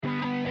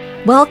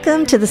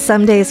Welcome to the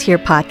Some Day Is Here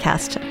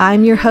podcast.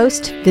 I'm your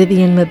host,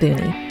 Vivian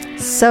Mabuni.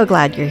 So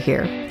glad you're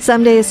here.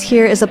 Some Day Is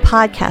Here is a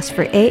podcast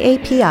for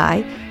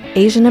AAPI,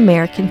 Asian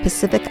American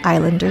Pacific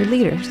Islander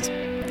leaders.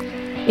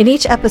 In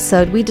each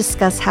episode, we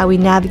discuss how we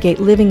navigate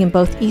living in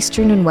both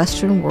Eastern and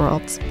Western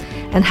worlds,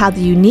 and how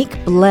the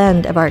unique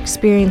blend of our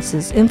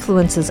experiences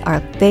influences our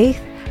faith,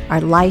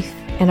 our life,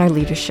 and our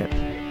leadership.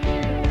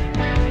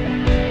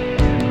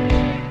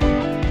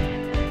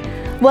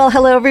 Well,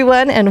 hello,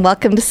 everyone, and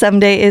welcome to Some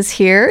Day Is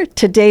Here.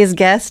 Today's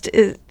guest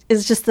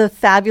is just the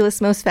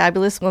most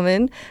fabulous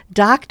woman,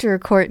 Dr.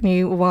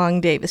 Courtney Wong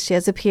Davis. She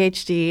has a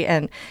PhD,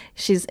 and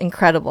she's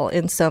incredible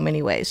in so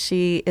many ways.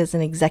 She is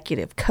an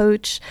executive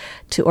coach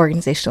to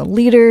organizational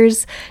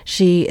leaders.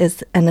 She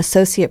is an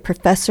associate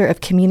professor of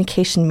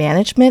communication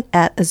management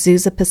at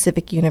Azusa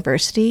Pacific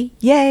University.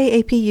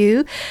 Yay,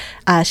 APU.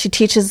 She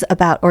teaches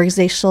about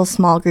organizational,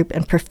 small group,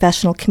 and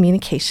professional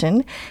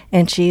communication,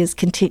 and she is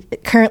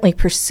currently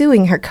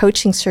pursuing her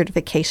coaching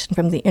certification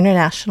from the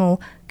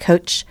International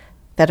Coach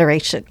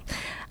Federation.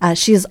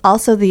 She is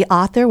also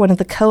one of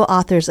the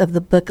co-authors of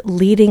the book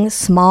Leading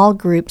Small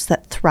Groups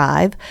That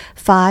Thrive,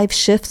 5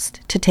 Shifts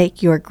to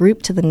Take Your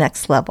Group to the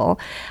Next Level.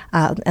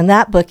 And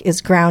that book is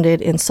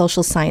grounded in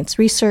social science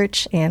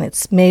research, and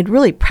it's made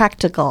really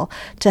practical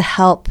to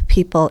help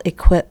people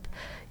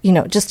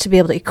just to be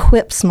able to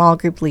equip small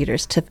group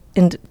leaders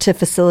to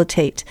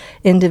facilitate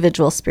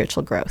individual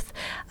spiritual growth.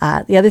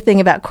 The other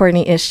thing about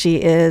Courtney is she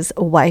is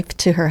a wife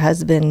to her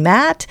husband,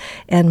 Matt,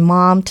 and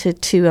mom to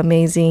 2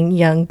 amazing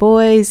young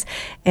boys,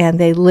 and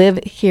they live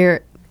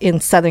here in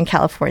Southern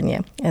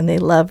California, and they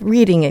love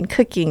reading and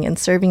cooking and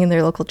serving in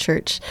their local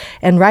church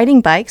and riding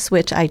bikes,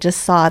 which I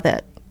just saw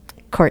that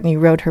Courtney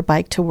rode her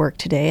bike to work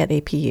today at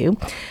APU.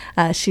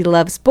 She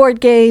loves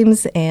board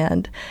games,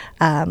 and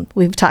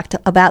we've talked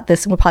about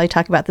this, and we'll probably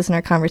talk about this in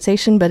our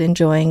conversation, but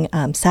enjoying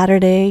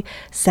Saturday,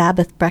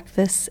 Sabbath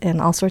breakfasts,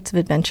 and all sorts of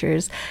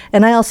adventures.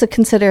 And I also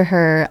consider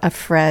her a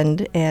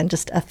friend and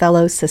just a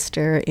fellow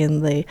sister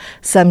in the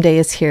Some Day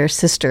Is Here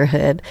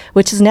sisterhood,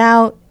 which has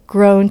now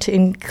grown to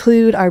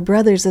include our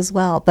brothers as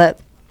well. But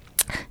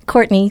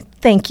Courtney,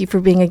 thank you for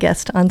being a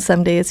guest on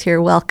Some Day Is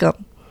Here.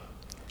 Welcome.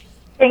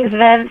 Thanks,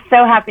 Viv. So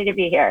happy to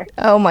be here.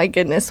 Oh, my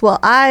goodness. Well,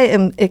 I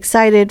am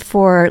excited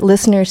for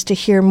listeners to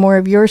hear more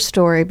of your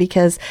story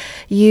because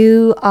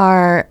you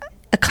are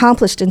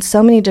accomplished in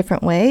so many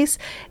different ways,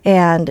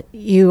 and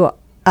you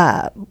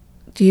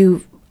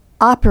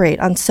operate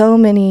on so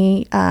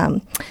many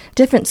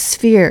different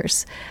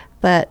spheres.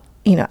 But,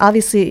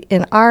 obviously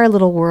in our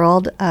little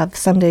world of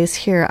Some Days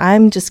Here,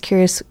 I'm just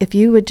curious if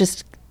you would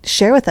just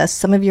share with us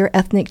some of your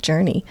ethnic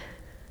journey.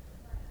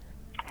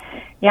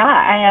 Yeah,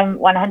 I am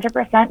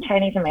 100%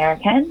 Chinese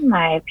American.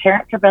 My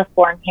parents are both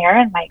born here,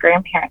 and my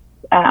grandparents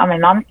on my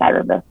mom's side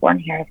were both born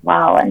here as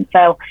well. And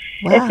so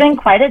It's been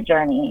quite a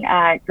journey.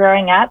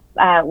 Growing up,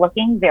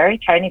 looking very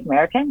Chinese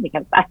American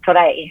because that's what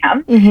I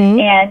am,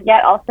 and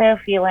yet also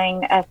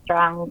feeling a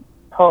strong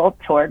pull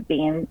toward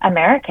being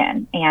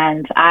American.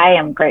 And I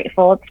am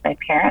grateful to my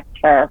parents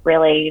for a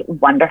really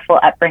wonderful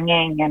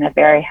upbringing and a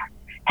very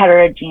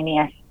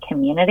heterogeneous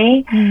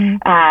community.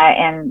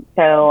 And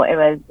so it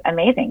was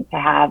amazing to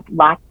have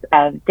lots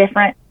of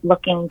different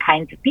looking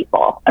kinds of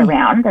people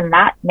around, and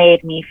that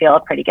made me feel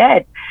pretty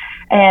good.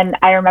 And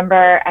I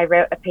remember I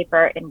wrote a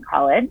paper in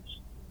college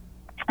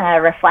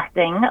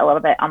reflecting a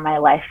little bit on my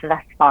life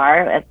thus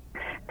far. It was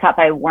taught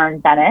by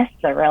Warren Bennis,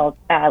 a real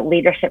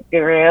leadership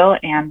guru,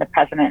 and the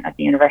president of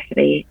the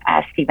university,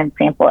 Stephen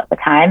Sample at the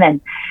time.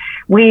 And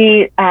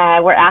we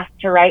were asked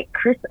to write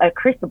a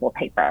crucible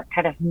paper,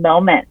 kind of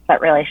moments that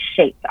really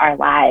shaped our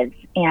lives.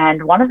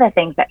 And one of the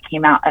things that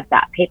came out of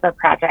that paper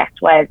project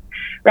was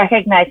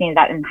recognizing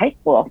that in high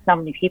school, so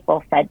many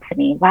people said to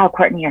me, "Wow,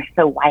 Courtney, you're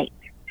so white."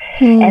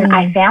 And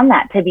I found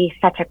that to be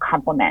such a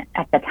compliment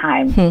at the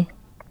time.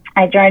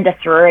 I joined a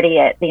sorority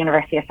at the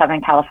University of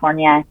Southern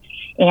California,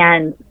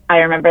 and I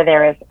remember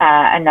there was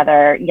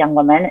another young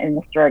woman in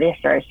the sorority, a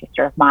sorority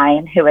sister of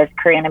mine, who was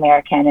Korean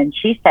American, and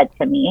she said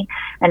to me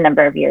a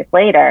number of years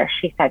later,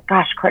 she said,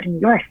 "Gosh, Courtney,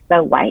 you are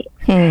so white."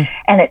 And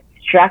it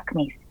struck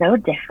me so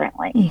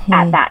differently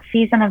at that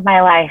season of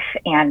my life,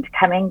 and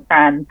coming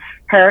from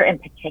her in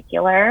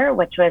particular,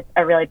 which was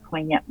a really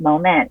poignant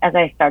moment as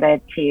I started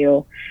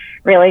to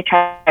really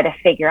try to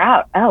figure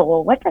out,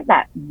 what does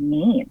that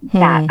mean?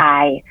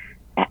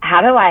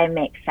 How do I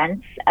make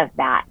sense of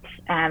that?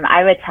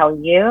 I would tell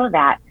you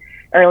that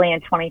early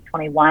in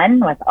 2021,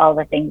 with all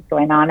the things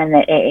going on in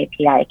the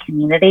AAPI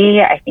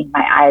community, I think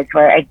my eyes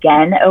were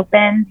again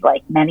opened,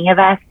 like many of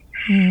us,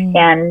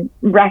 and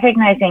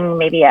recognizing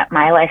maybe at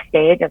my life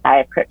stage as I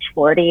approached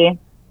 40,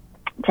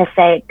 to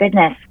say,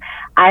 goodness,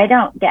 I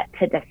don't get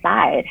to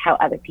decide how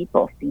other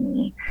people see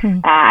me.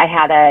 I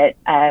had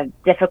a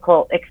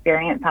difficult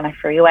experience on a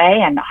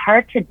freeway, and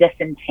hard to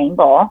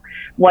disentangle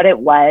what it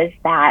was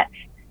that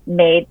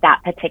made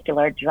that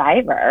particular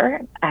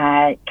driver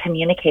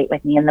communicate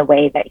with me in the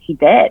way that he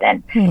did.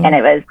 And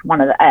it was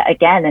one of the,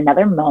 again,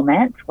 another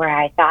moment where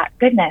I thought,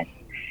 goodness,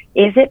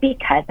 is it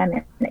because I'm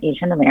an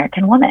Asian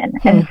American woman?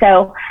 And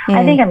so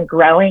I think I'm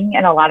growing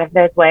in a lot of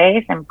those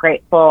ways. I'm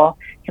grateful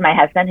to my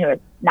husband, who is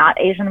not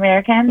Asian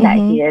American, that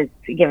he has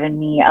given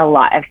me a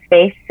lot of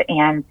space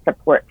and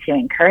support to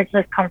encourage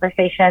those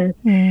conversations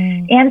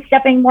and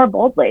stepping more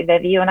boldly.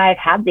 Viv, you and I have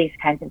had these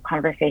kinds of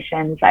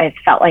conversations. I've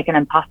felt like an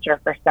imposter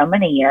for so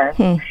many years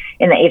in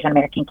the Asian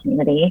American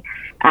community.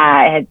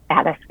 I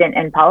had a stint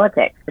in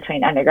politics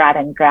between undergrad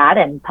and grad,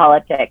 and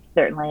politics,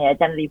 certainly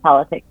identity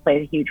politics,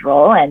 plays a huge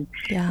role. And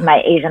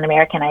my Asian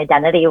American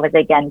identity was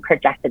again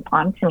projected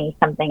onto me,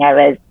 something I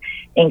was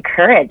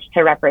encouraged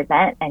to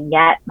represent. And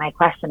yet my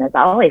question has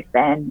always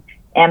been,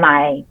 am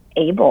I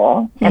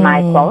able? Am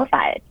I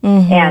qualified?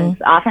 And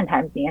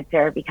oftentimes the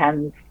answer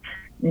becomes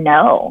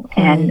no.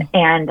 And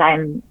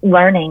I'm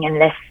learning in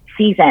this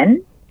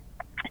season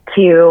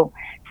to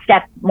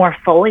step more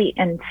fully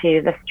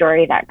into the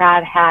story that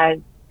God has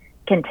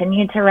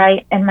continued to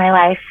write in my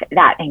life.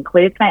 That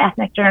includes my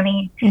ethnic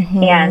journey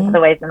and the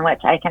ways in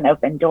which I can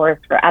open doors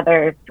for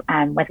others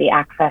with the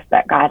access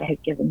that God has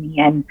given me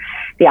and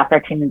the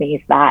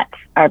opportunities that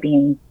are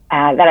being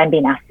that I'm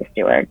being asked to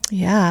steward.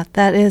 Yeah,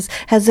 that is.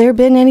 Has there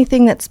been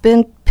anything that's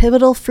been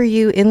pivotal for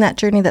you in that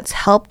journey that's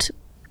helped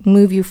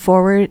move you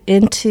forward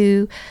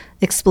into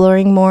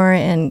exploring more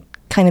and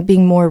kind of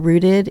being more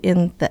rooted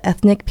in the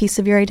ethnic piece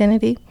of your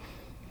identity?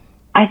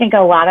 I think a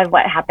lot of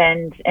what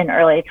happened in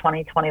early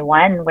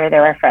 2021, where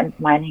there were friends of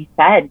mine who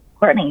said,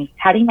 Courtney,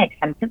 how do you make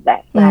sense of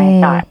this? And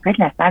I thought,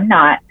 goodness, I'm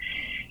not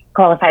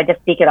qualified to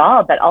speak at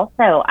all, but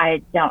also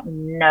I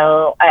don't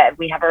know,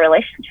 we have a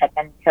relationship,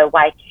 and so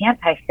why can't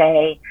I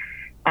say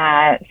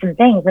some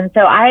things? And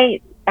so I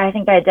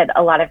think I did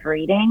a lot of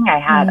reading. I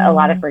had a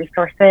lot of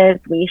resources.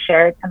 We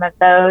shared some of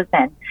those,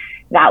 and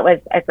that was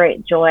a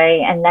great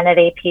joy. And then at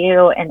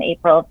APU in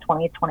April of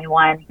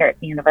 2021 here at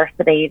the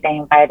university, they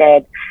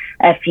invited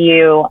a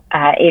few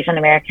Asian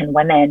American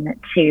women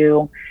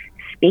to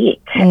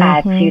speak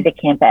to the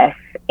campus.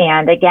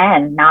 And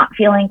again, not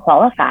feeling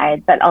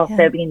qualified, but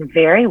also being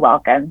very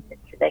welcomed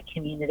to the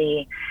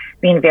community,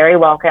 being very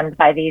welcomed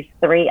by these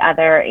 3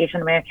 other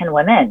Asian American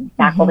women,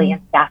 faculty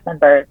and staff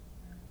members,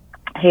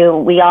 who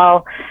we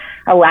all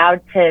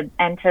allowed to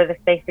enter the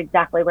space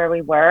exactly where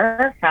we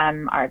were,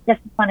 from our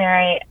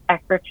disciplinary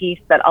expertise,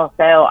 but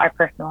also our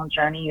personal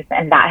journeys.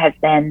 And that has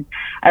been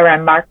a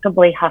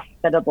remarkably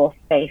hospitable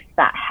space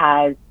that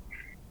has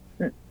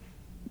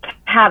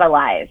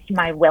catalyzed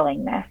my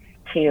willingness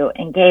to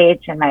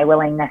engage and my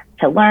willingness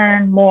to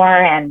learn more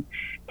and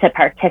to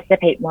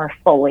participate more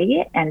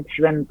fully and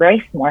to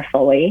embrace more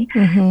fully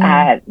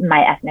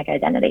my ethnic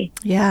identity.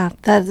 Yeah,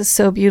 that is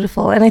so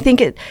beautiful. And I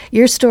think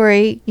your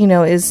story,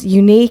 is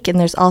unique, and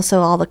there's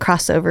also all the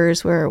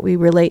crossovers where we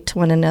relate to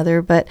one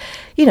another. But,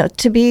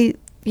 to be,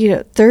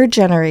 third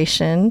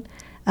generation,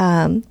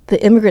 the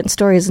immigrant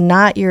story is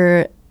not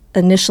your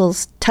initial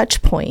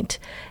touch point.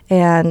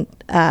 And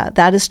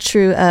that is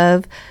true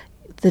of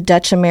the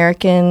Dutch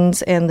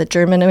Americans and the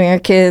German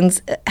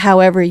Americans.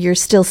 However, you're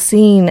still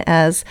seen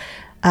as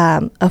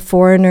a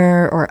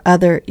foreigner or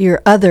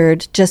you're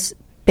othered just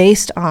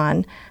based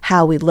on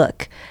how we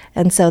look.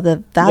 And so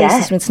the value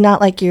system, it's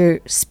not like you're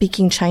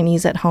speaking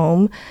Chinese at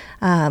home,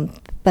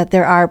 but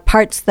there are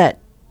parts that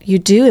you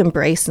do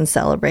embrace and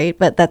celebrate,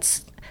 but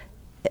that's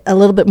a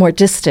little bit more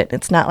distant.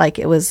 It's not like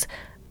it was,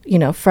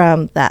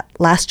 from that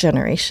last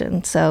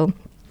generation. So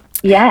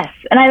yes.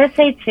 And I would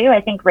say, too,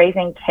 I think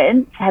raising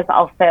kids has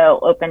also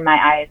opened my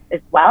eyes as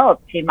well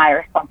to my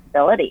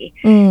responsibility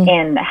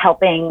in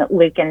helping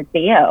Luke and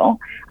Theo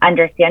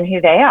understand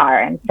who they are.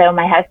 And so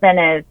my husband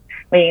is,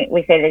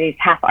 we say that he's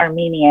half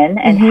Armenian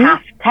and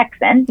half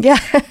Texan. Yeah.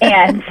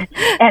 and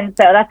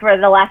so that's where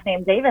the last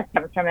name Davis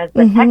comes from, is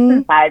the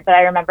Texan side. But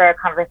I remember a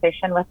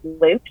conversation with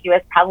Luke. He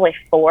was probably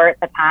 4 at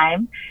the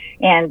time.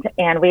 And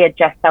we had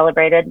just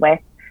celebrated with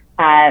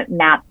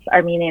Matt's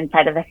Armenian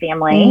side of the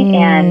family.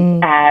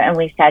 And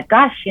we said,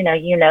 gosh, you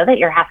know that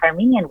you're half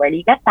Armenian. Where do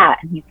you get that?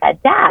 And he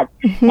said, Dad.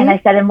 And I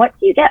said, and what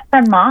do you get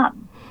from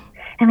Mom?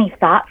 And he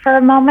thought for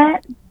a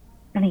moment,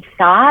 and he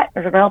thought. It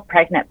was a real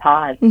pregnant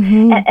pause.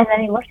 And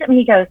then he looked at me,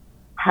 he goes,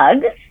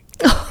 hugs?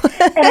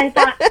 And I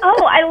thought,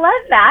 oh, I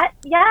love that.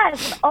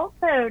 Yes.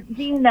 Also,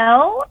 do you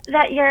know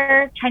that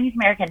you're Chinese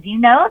American? Do you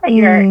know that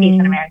you're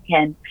Asian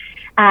American?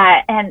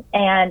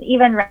 And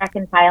even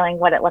reconciling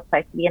what it looks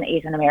like to be an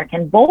Asian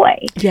American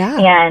boy. Yeah.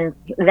 And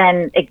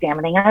then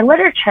examining our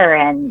literature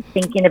and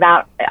thinking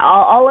about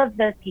all of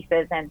those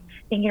pieces and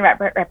thinking about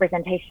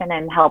representation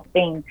and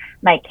helping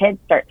my kids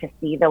start to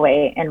see the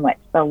way in which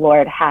the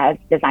Lord has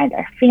designed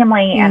our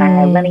family and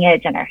our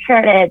lineage and our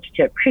heritage,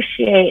 to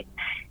appreciate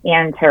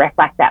and to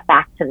reflect that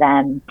back to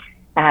them.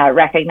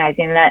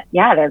 Recognizing that,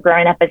 they're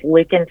growing up as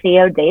Luke and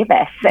Theo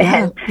Davis.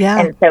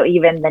 And so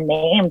even the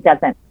name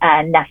doesn't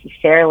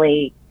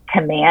necessarily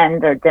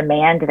command or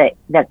demand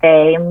that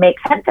they make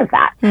sense of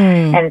that.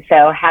 And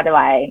so how do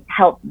I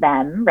help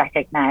them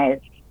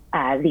recognize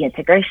the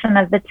integration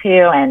of the two,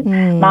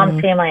 and Mom's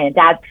family and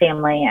Dad's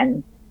family,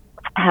 and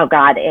how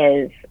God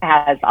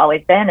has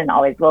always been and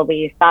always will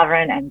be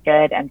sovereign and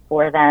good and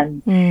for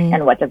them.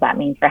 And what does that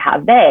mean for how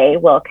they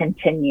will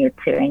continue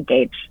to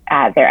engage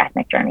their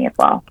ethnic journey as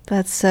well?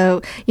 That's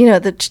so,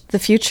 the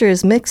future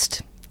is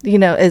mixed,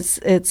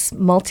 it's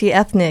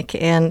multi-ethnic.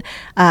 And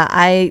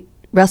I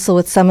wrestle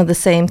with some of the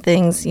same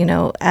things,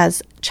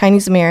 as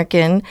Chinese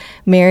American,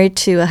 married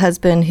to a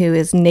husband who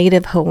is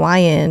native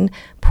Hawaiian,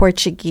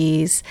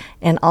 Portuguese,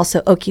 and also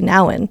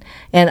Okinawan,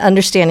 and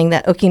understanding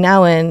that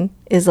Okinawan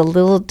is a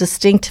little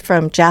distinct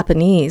from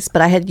Japanese,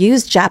 but I had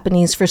used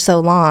Japanese for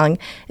so long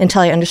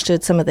until I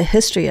understood some of the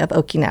history of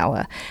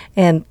Okinawa.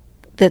 And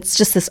that's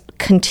just this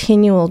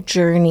continual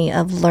journey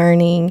of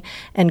learning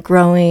and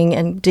growing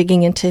and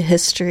digging into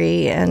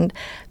history and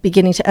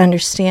beginning to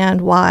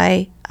understand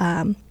why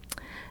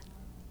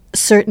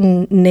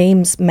certain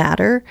names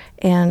matter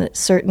and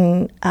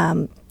certain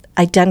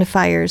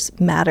identifiers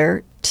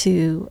matter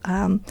to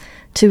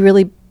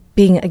really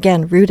being,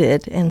 again,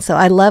 rooted. And so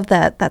I love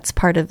that that's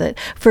part of it.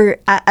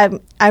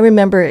 I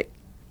remember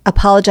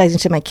apologizing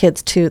to my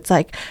kids too. It's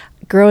like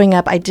growing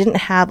up, I didn't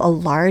have a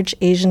large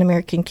Asian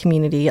American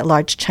community, a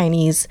large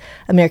Chinese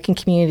American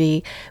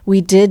community.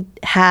 We did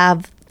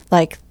have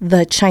like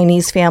the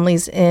Chinese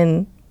families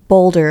in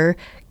Boulder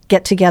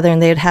get together,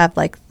 and they'd have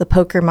like the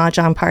poker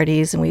mahjong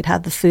parties, and we'd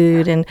have the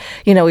food, and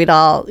we would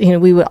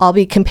all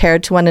be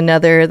compared to one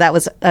another. That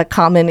was a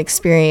common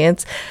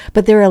experience.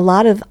 But there were a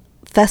lot of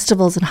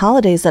festivals and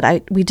holidays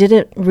that we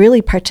didn't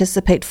really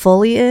participate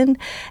fully in.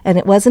 And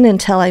it wasn't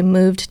until I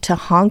moved to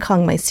Hong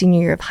Kong my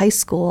senior year of high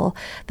school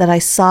that I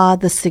saw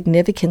the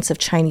significance of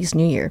Chinese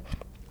New Year.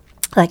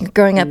 Like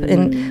growing up,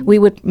 and we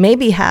would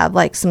maybe have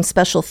like some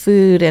special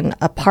food and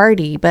a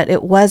party, but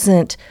it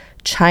wasn't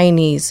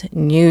Chinese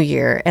New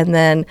Year. And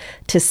then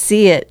to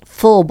see it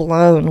full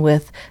blown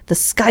with the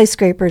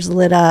skyscrapers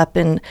lit up,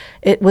 and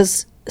it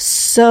was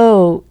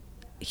so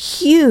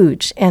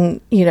huge.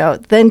 And,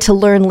 then to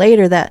learn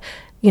later that,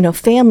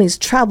 families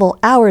travel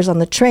hours on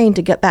the train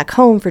to get back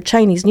home for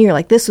Chinese New Year.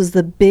 Like this was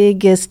the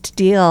biggest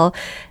deal,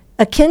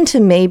 akin to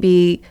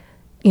maybe,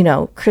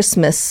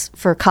 Christmas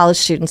for college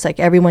students, like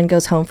everyone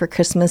goes home for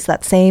Christmas,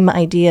 that same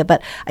idea,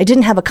 but I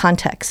didn't have a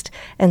context.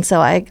 And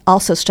so I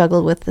also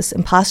struggled with this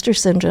imposter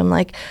syndrome.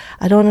 Like,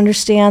 I don't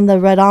understand the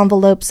red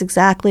envelopes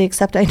exactly,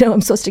 except I know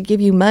I'm supposed to give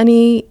you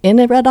money in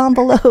a red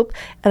envelope.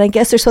 And I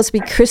guess they're supposed to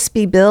be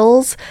crispy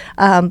bills.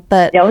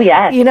 But,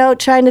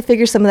 trying to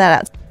figure some of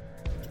that out.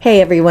 Hey,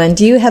 everyone,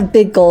 do you have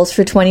big goals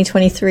for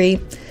 2023?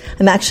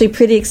 I'm actually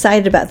pretty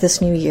excited about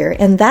this new year,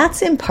 and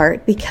that's in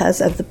part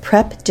because of the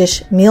Prep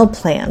Dish meal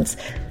plans.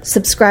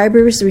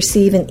 Subscribers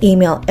receive an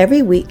email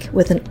every week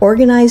with an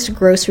organized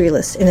grocery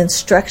list and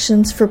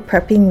instructions for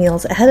prepping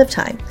meals ahead of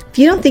time. If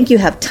you don't think you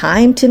have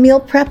time to meal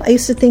prep, I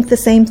used to think the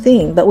same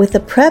thing, but with the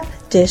Prep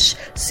Dish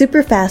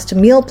super fast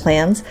meal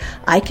plans,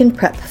 I can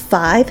prep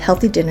 5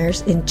 healthy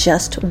dinners in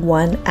just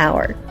 1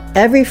 hour.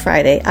 Every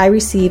Friday, I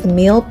receive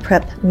meal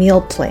prep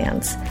meal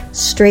plans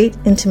straight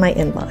into my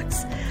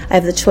inbox. I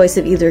have the choice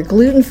of either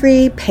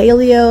gluten-free,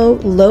 paleo,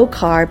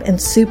 low-carb,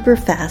 and super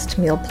fast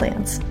meal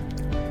plans.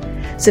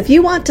 So if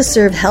you want to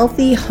serve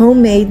healthy,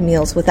 homemade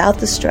meals without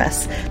the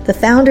stress, the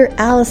founder,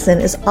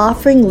 Allison, is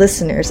offering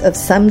listeners of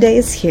Someday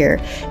Is Here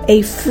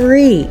a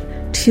free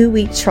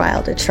 2-week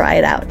trial to try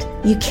it out.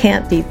 You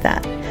can't beat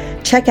that.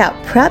 Check out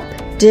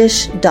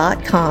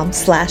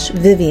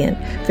prepdish.com/Vivian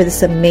for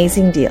this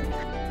amazing deal.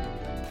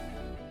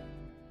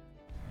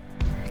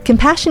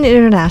 Compassion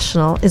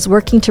International is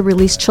working to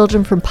release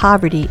children from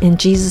poverty in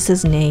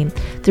Jesus' name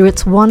through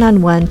its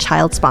one-on-one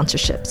child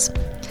sponsorships.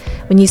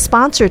 When you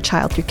sponsor a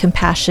child through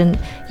Compassion,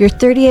 your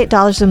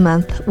 $38 a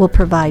month will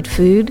provide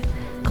food,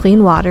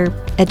 clean water,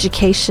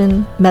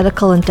 education,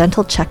 medical and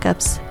dental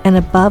checkups, and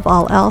above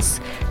all else,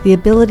 the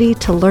ability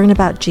to learn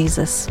about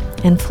Jesus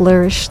and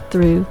flourish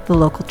through the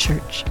local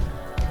church.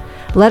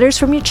 Letters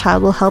from your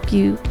child will help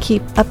you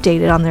keep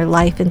updated on their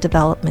life and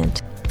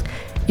development.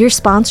 Your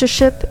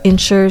sponsorship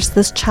ensures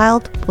this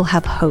child will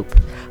have hope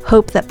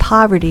that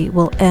poverty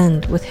will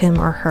end with him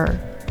or her.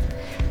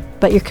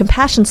 But your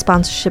Compassion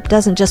sponsorship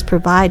doesn't just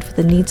provide for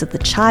the needs of the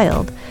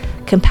child.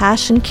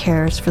 Compassion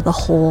cares for the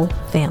whole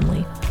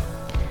family.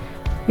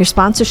 Your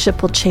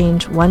sponsorship will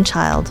change one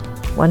child,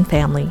 one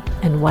family,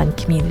 and one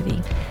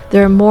community.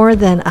 There are more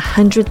than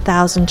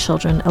 100,000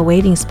 children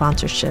awaiting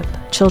sponsorship,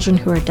 children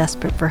who are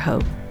desperate for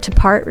hope. To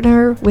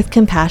partner with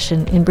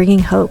Compassion in bringing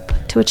hope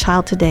to a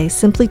child today,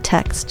 simply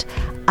text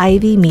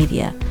Ivy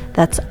Media,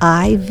 that's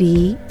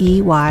IVEY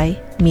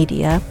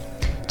Media,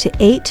 to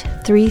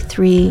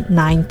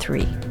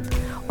 83393,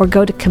 or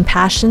go to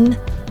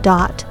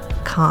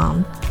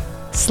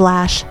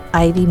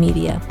compassion.com/Ivy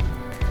Media.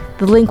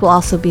 The link will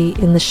also be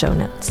in the show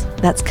notes.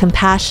 That's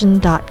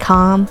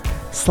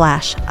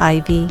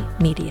compassion.com/Ivy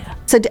Media.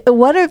 So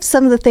what are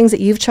some of the things that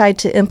you've tried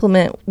to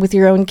implement with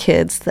your own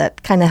kids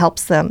that kind of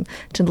helps them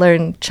to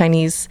learn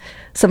Chinese,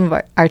 some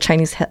of our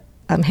Chinese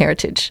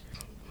heritage?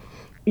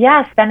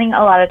 Yeah, spending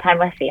a lot of time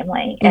with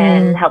family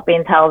and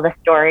helping tell the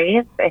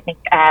stories. I think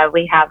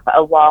we have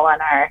a wall on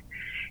our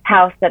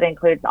house that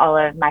includes all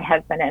of my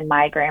husband and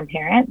my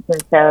grandparents.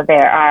 And so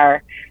there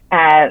are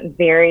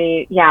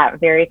very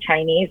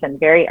Chinese and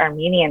very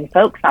Armenian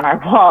folks on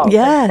our walls.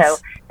 Yes. And so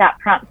that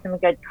prompts some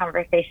good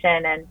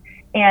conversation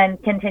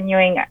and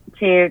continuing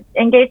to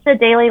engage the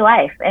daily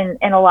life. And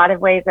in a lot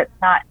of ways, it's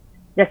not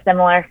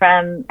dissimilar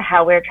from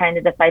how we're trying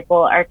to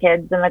disciple our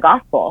kids in the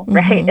gospel,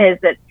 right?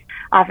 It's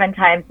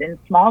oftentimes in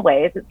small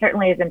ways. It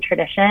certainly is in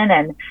tradition.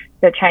 And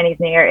the Chinese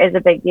New Year is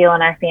a big deal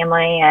in our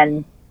family,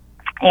 and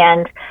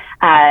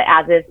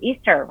as is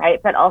Easter,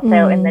 right? But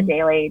also in the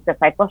daily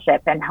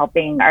discipleship and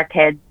helping our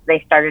kids.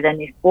 They started a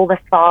new school this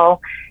fall,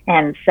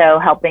 and so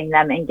helping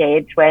them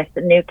engage with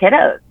new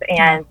kiddos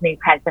and new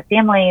kinds of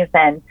families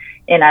and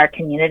in our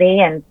community.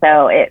 And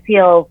so it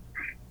feels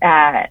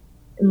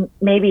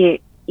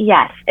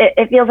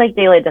it feels like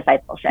daily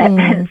discipleship.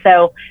 And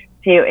so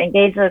to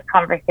engage those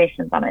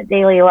conversations on a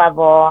daily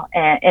level,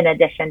 in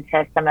addition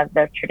to some of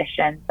those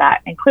traditions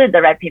that include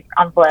the red paper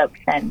envelopes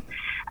and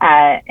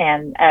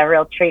a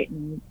real treat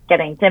in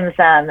getting dim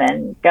sum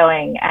and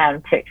going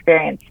to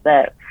experience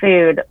the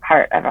food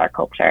part of our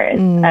culture is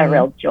a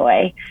real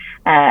joy,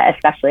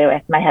 especially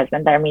with my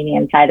husband's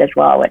Armenian side as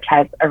well, which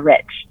has a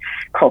rich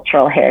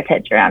cultural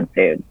heritage around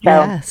food. So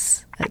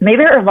yes.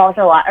 Maybe it revolves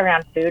a lot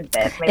around food,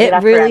 Viv. Maybe it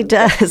that's really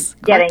does.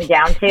 Getting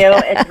down to,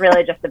 it's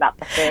really just about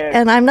the food.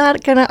 And I'm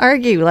not going to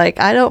argue. Like,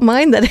 I don't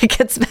mind that it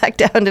gets back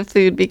down to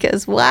food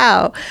because,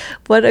 wow,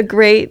 what a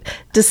great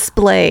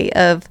display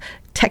of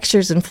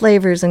textures and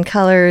flavors and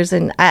colors.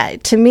 And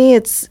to me,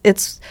 it's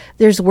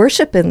there's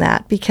worship in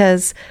that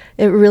because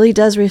it really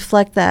does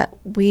reflect that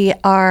we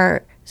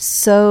are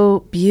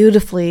so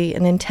beautifully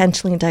and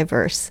intentionally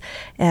diverse,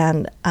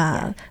 and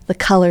the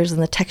colors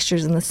and the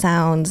textures and the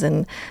sounds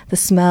and the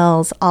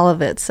smells, all of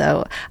it.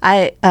 So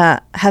I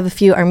have a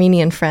few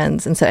Armenian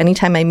friends, and so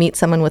anytime I meet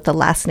someone with the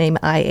last name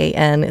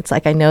IAN, it's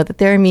like I know that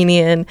they're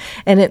Armenian,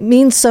 and it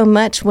means so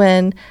much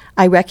when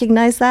I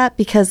recognize that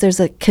because there's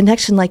a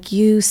connection, like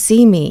you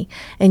see me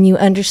and you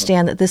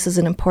understand that this is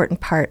an important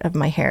part of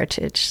my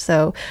heritage.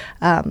 So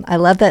I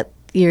love that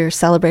you're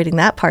celebrating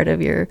that part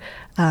of your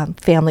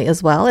family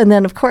as well. And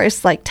then, of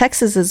course, like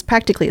Texas is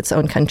practically its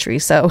own country.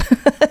 So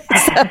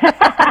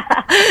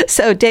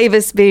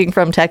Davis being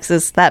from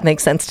Texas, that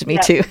makes sense to me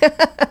too.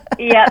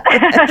 Yeah.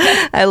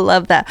 I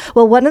love that.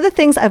 Well, one of the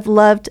things I've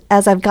loved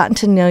as I've gotten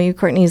to know you,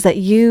 Courtney, is that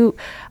you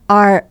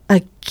are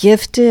a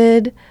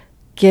gifted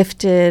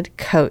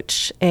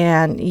coach,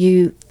 and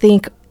you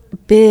think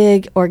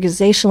big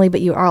organizationally,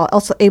 but you are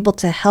also able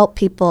to help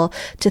people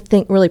to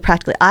think really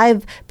practically.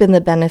 I've been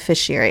the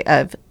beneficiary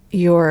of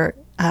your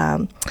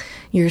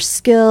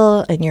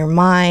skill and your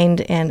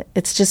mind, and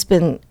it's just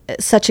been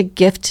such a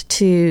gift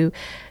to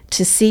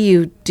see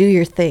you do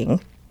your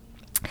thing.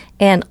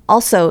 And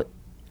also,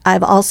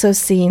 I've also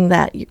seen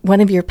that one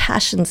of your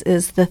passions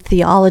is the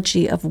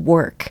theology of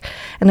work.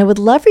 And I would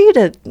love for you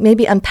to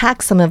maybe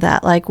unpack some of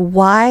that, like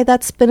why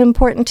that's been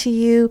important to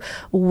you.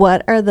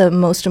 What are the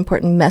most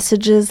important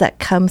messages that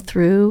come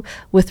through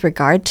with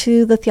regard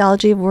to the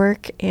theology of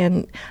work?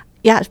 And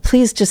yeah,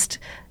 please just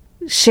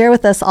share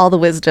with us all the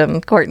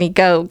wisdom. Courtney,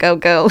 go.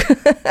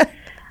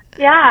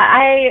 Yeah,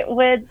 I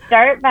would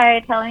start by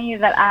telling you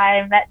that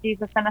I met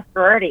Jesus in a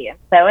sorority. And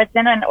so it's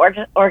in an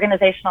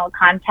organizational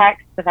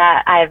context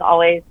that I've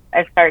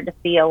started to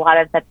see a lot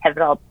of the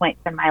pivotal points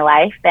in my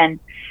life. And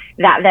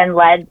that then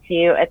led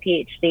to a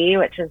PhD,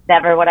 which was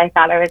never what I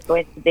thought I was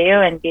going to do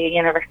and be a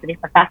university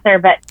professor.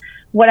 But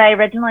what I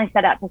originally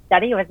set out to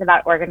study was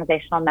about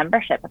organizational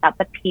membership, about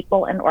the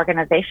people in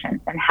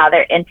organizations and how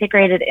they're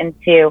integrated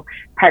into,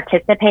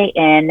 participate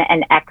in,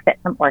 and exit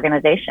from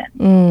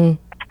organizations.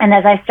 And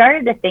as I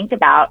started to think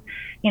about,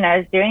 I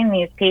was doing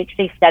these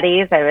PhD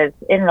studies, I was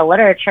in the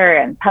literature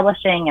and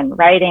publishing and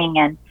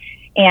writing,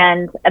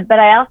 but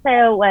I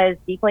also was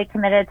deeply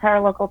committed to our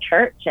local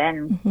church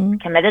and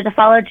committed to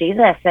follow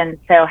Jesus. And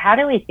so how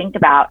do we think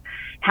about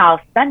how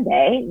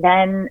Sunday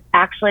then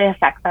actually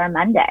affects our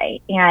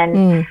Monday?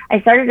 And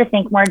I started to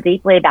think more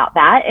deeply about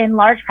that, in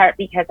large part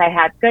because I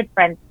had good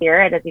friends here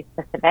at Izzy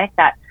Specific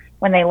that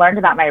when they learned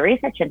about my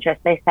research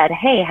interest, they said,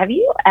 hey, have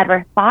you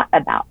ever thought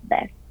about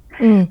this?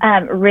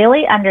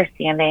 Really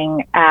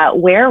understanding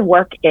where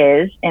work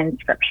is in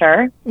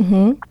Scripture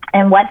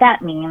and what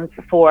that means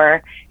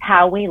for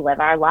how we live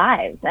our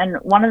lives. And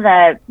one of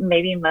the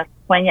maybe most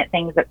poignant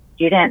things that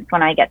students,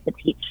 when I get to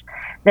teach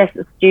this,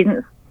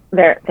 students,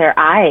 their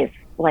eyes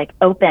like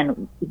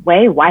open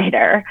way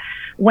wider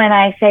when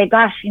I say,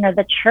 gosh,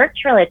 the church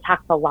really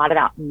talks a lot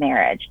about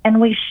marriage,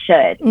 and we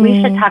should.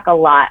 We should talk a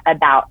lot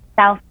about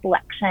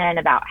self-selection,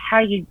 about how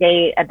you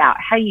date, about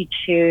how you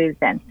choose,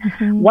 and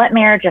what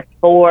marriage is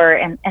for.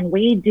 And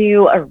we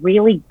do a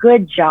really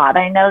good job.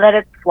 I know that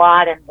it's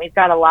flawed, and we've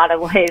got a lot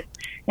of ways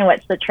in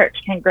which the church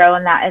can grow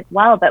in that as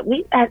well. But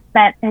we have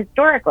spent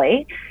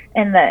historically,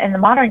 in the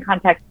modern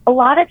context, a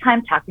lot of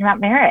time talking about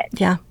marriage.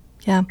 Yeah.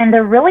 And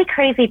the really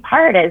crazy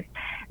part is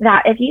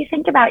that if you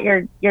think about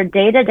your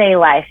day-to-day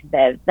life,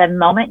 Viv, the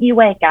moment you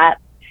wake up,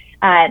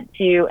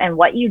 and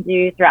what you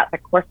do throughout the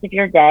course of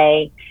your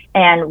day,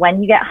 and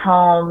when you get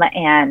home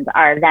and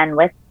are then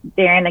with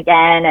Darren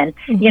again. And,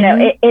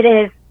 it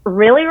is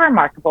really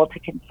remarkable to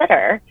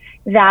consider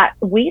that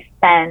we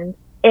spend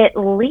at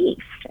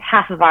least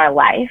half of our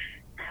life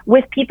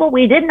with people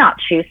we did not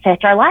choose to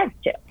hitch our lives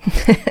to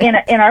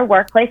in our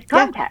workplace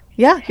context.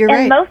 Yeah, you're right.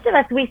 And most of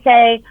us, we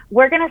say,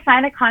 we're going to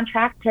sign a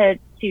contract to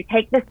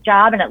take this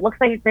job, and it looks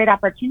like a great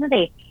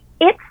opportunity.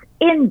 It's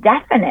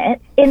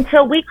indefinite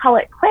until we call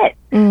it quits.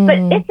 But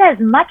it's as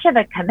much of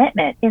a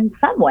commitment in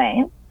some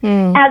ways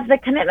as the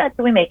commitments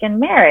that we make in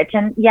marriage.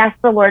 And yes,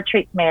 the Lord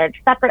treats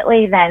marriage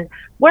separately than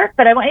work,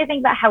 but I want you to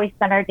think about how we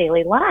spend our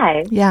daily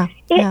lives. Yeah.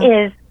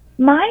 It is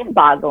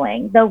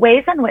mind-boggling the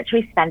ways in which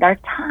we spend our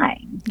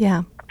time.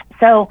 Yeah.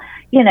 So,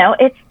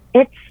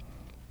 it's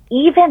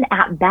even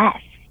at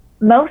best,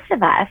 most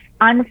of us,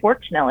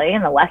 unfortunately,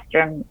 in the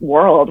Western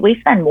world, we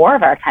spend more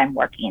of our time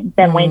working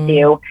than we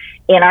do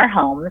in our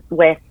homes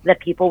with the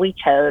people we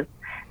chose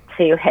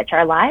to hitch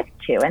our lives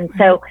to. And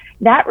so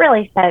that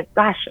really says,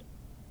 gosh,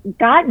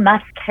 God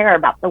must care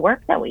about the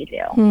work that we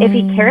do. If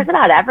he cares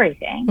about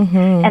everything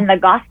and the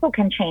gospel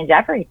can change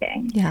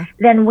everything,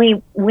 then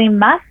we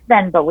must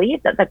then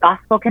believe that the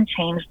gospel can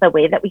change the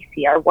way that we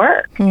see our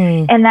work.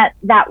 And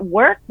that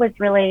work was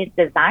really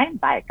designed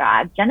by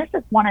God.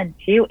 Genesis 1 and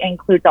 2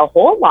 includes a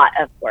whole lot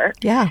of work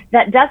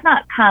that does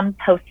not come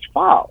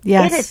post-fall.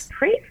 It is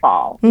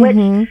pre-fall,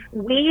 which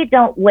we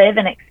don't live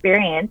and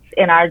experience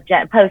in our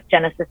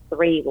post-Genesis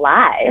 3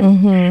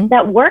 lives.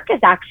 That work is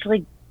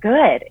actually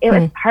good. It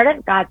was part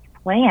of God's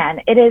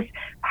plan. It is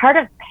part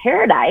of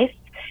paradise.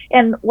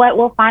 And what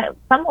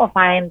some will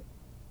find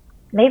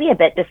maybe a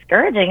bit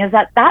discouraging is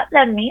that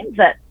then means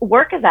that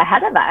work is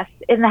ahead of us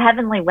in the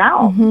heavenly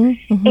realm.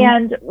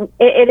 And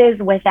it is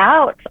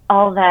without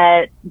all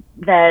the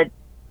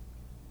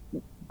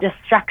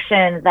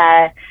destruction,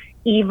 the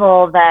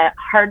evil, the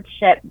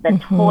hardship,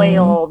 the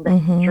toil,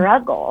 the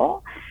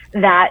struggle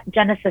that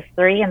Genesis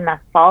 3 and the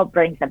fall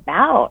brings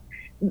about.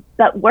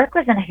 But work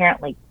was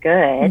inherently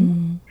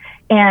good.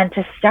 And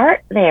to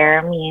start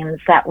there means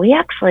that we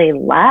actually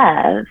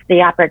love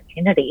the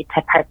opportunity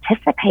to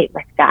participate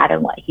with God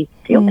in what he's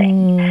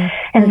doing.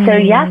 And so,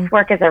 yes,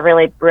 work is a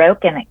really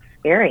broken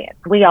experience.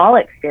 We all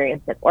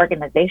experience it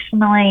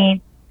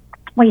organizationally.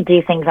 We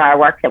do things in our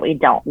work that we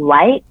don't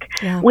like.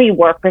 We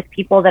work with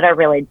people that are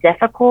really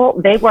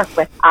difficult. They work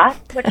with us,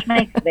 which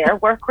makes their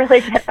work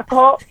really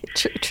difficult.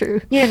 True.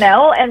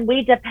 And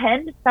we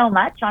depend so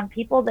much on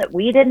people that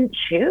we didn't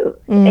choose.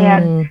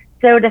 And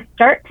so to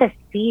start to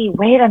see,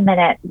 wait a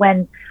minute,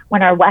 when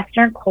our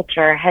Western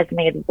culture has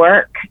made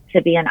work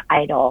to be an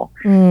idol,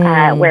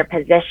 where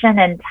position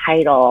and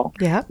title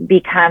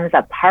becomes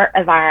a part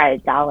of our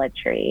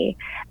idolatry,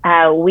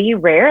 we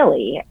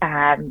rarely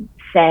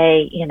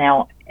say,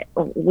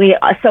 we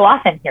so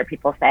often hear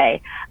people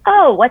say,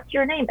 oh, what's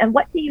your name? And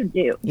what do you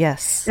do?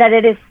 Yes. That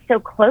it is so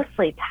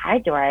closely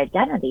tied to our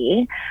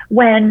identity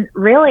when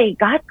really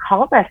God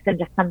called us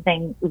into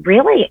something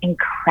really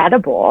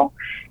incredible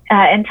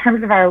in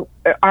terms of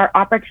our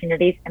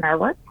opportunities in our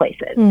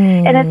workplaces.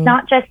 And it's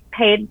not just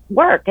paid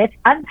work, it's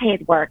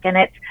unpaid work. And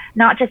it's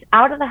not just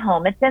out of the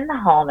home, it's in the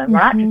home. And we're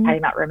not just talking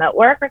about remote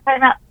work, we're talking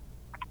about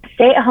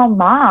stay-at-home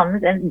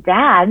moms and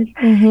dads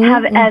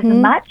have as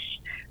much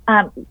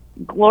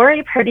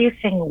glory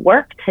producing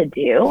work to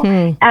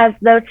do as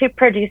those who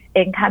produce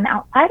income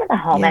outside of the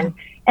home.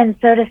 And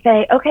so to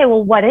say, okay,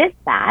 well, what is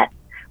that?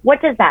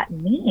 What does that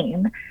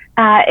mean?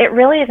 It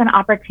really is an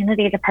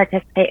opportunity to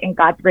participate in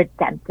God's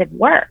redemptive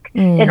work.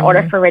 In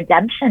order for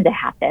redemption to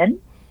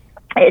happen,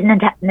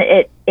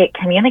 it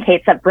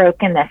communicates that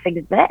brokenness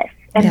exists.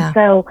 And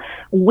so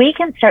we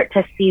can start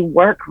to see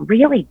work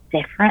really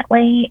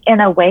differently in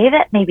a way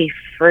that maybe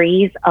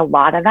frees a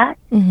lot of us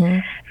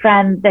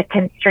from the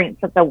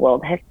constraints that the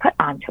world has put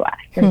onto us.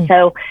 And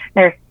so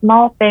there's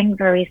small things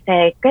where we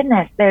say,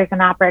 goodness, there's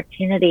an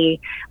opportunity.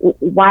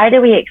 Why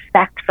do we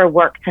expect for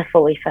work to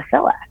fully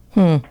fulfill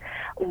us?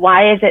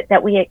 Why is it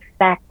that we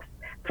expect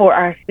for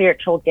our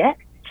spiritual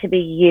gifts to be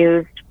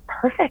used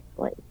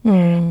perfectly?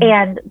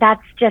 And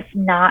that's just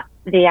not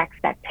the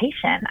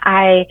expectation.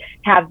 I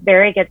have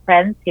very good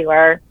friends who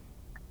are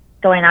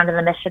going onto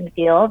the mission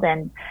field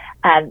and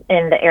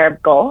in the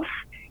Arab Gulf.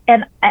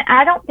 And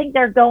I don't think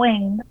they're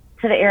going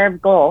to the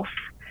Arab Gulf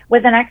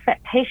with an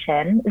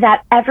expectation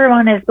that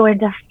everyone is going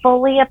to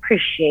fully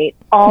appreciate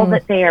all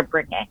that they are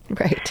bringing.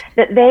 Right.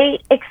 That they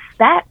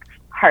expect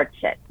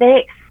hardship.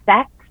 They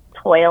expect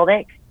toil. They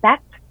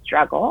expect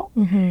struggle.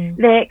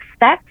 They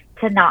expect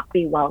to not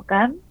be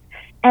welcome.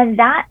 And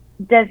that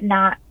does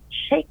not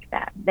shake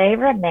them. They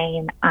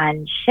remain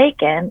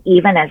unshaken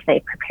even as they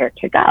prepare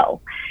to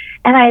go.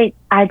 And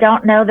I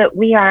don't know that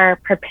we are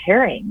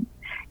preparing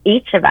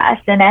each of us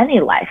in any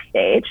life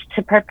stage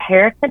to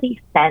prepare to be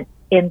sent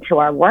into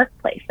our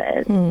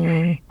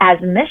workplaces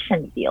as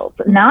mission fields,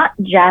 not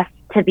just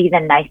to be the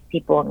nice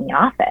people in the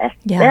office.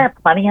 Yeah. There are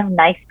plenty of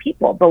nice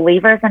people,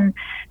 believers and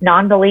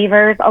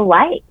non-believers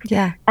alike.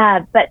 Yeah.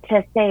 But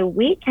to say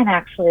we can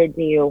actually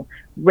do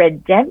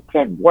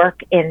redemptive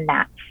work in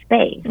that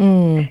space.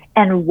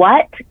 And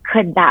what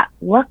could that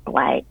look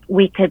like?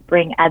 We could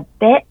bring a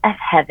bit of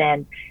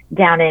heaven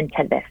down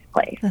into this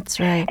place. That's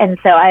right. And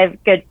so I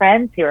have good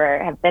friends who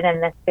have been in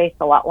this space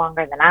a lot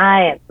longer than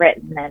I have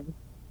written and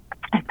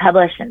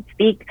publish and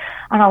speak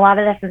on a lot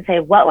of this and say,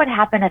 what would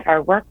happen if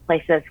our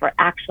workplaces were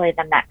actually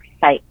the next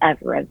site of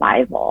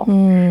revival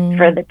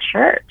for the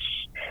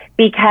church?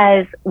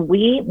 Because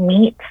we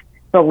meet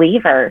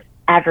believers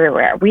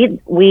everywhere. We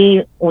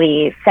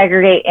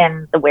segregate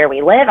in where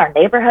we live. Our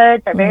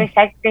neighborhoods are very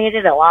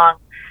segregated along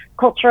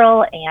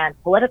cultural and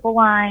political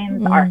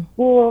lines. Our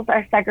schools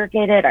are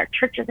segregated. Our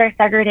churches are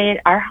segregated.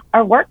 Our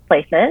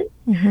workplaces,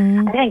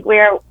 I think,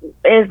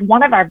 is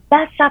one of our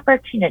best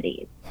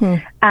opportunities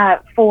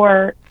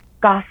for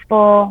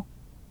gospel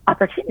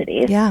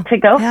opportunities to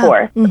go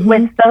forth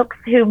with folks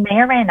who may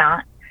or may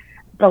not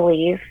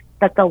believe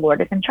that the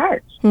Lord is in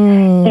charge.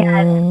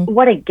 And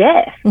what a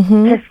gift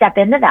to step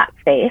into that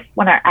space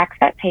when our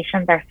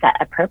expectations are set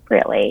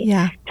appropriately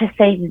to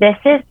say, this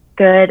is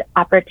good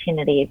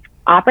opportunities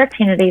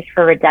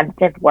for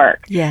redemptive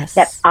work,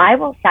 that I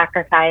will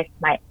sacrifice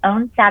my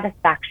own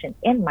satisfaction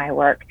in my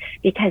work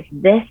because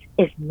this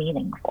is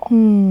meaningful.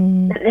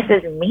 This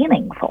is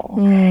meaningful.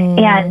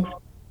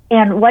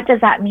 And what does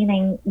that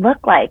meaning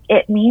look like?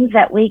 It means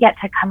that we get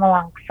to come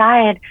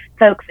alongside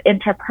folks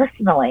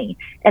interpersonally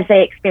as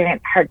they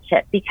experience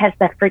hardship, because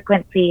the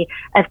frequency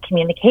of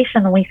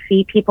communication, we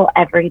see people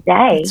every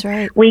day. That's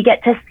right. We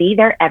get to see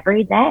their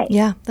everyday.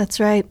 Yeah, that's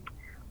right.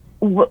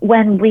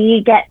 When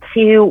we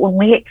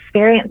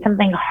experience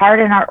something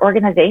hard in our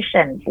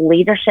organizations,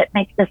 leadership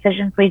makes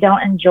decisions we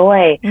don't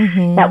enjoy,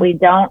 that we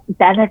don't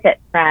benefit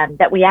from,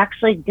 that we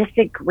actually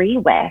disagree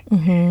with.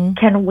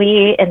 Can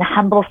we, in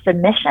humble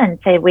submission,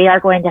 say we are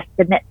going to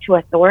submit to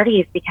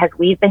authorities because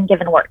we've been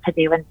given work to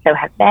do and so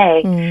have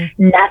they?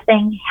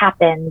 Nothing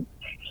happens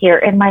here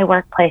in my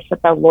workplace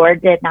that the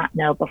Lord did not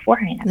know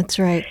beforehand. That's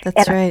right.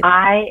 That's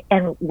right.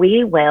 And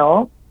we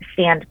will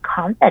stand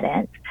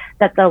confident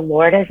that the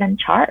Lord is in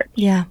charge,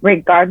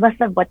 regardless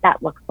of what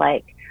that looks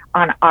like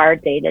on our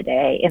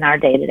day-to-day, in our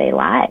day-to-day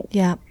lives.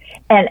 Yeah.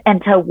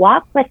 And to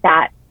walk with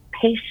that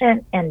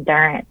patient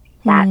endurance,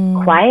 that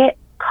quiet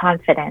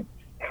confidence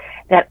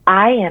that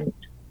I am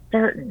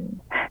certain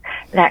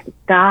that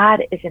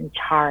God is in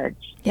charge.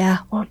 Yeah.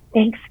 Well,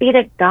 thanks be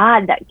to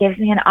God that gives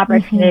me an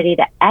opportunity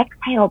to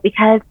exhale,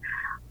 because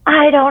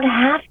I don't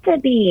have to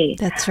be.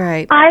 That's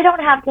right. I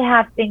don't have to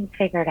have things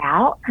figured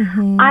out.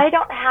 I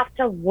don't have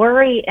to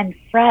worry and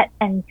fret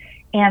and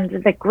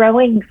the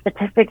growing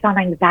statistics on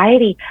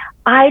anxiety.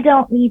 I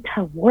don't need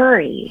to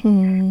worry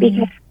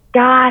because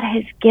God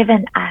has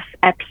given us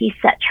a peace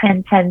that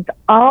transcends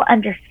all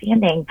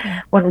understanding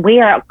when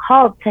we are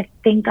called to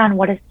think on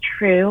what is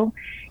true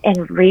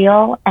and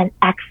real and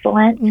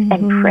excellent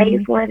and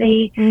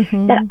praiseworthy,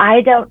 that I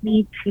don't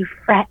need to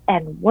fret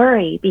and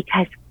worry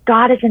because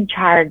God is in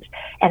charge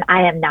and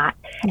I am not.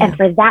 And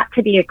for that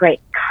to be a great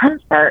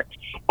comfort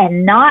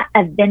and not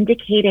a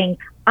vindicating,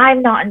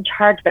 I'm not in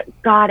charge, but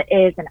God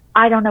is, and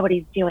I don't know what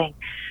he's doing.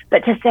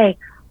 But to say,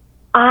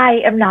 I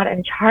am not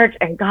in charge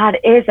and God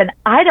is, and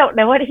I don't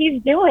know what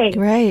he's doing.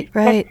 Right.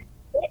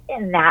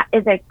 And that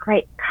is a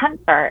great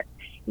comfort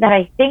that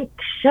I think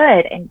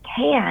should and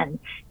can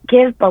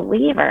give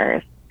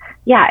believers,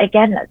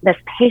 again, this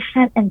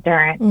patient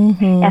endurance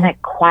and a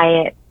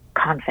quiet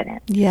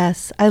confidence.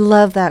 Yes, I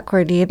love that,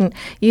 Courtney. And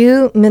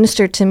you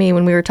ministered to me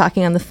when we were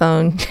talking on the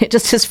phone,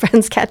 just as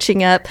friends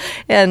catching up.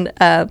 And,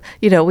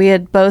 we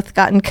had both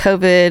gotten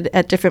COVID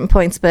at different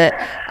points, but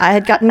I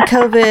had gotten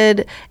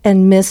COVID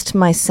and missed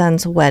my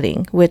son's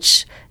wedding,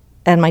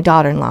 and my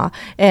daughter-in-law.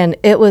 And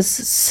it was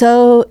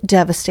so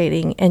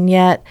devastating. And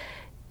yet,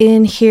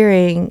 in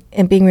hearing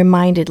and being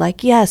reminded,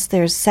 yes,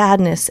 there's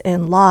sadness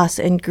and loss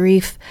and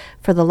grief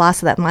for the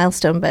loss of that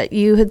milestone, but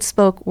you had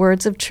spoke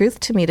words of truth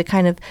to me to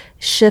kind of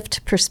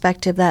shift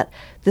perspective that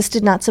this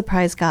did not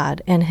surprise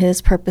God and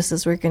his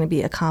purposes were going to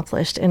be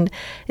accomplished. And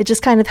it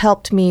just kind of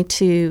helped me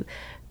to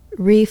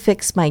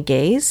refix my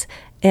gaze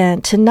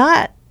and to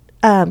not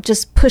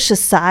just push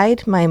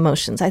aside my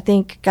emotions. I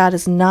think God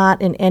is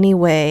not in any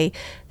way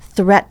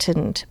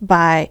threatened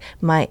by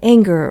my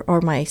anger or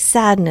my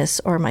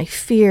sadness or my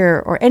fear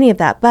or any of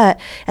that. But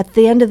at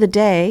the end of the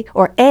day,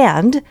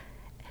 and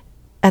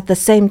at the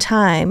same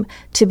time,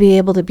 to be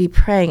able to be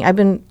praying. I've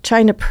been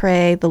trying to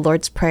pray the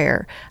Lord's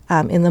Prayer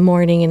in the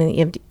morning and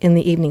in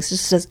the evenings,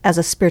 just as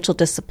a spiritual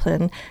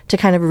discipline to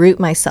kind of root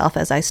myself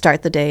as I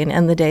start the day and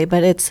end the day.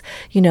 But it's,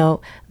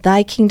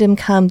 thy kingdom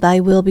come,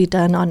 thy will be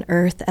done on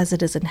earth as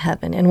it is in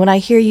heaven. And when I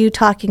hear you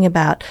talking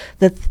about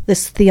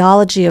this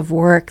theology of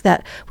work,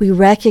 that we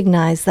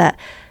recognize that,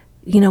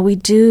 we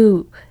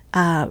do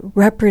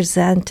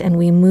represent and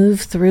we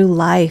move through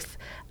life.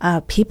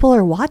 People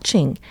are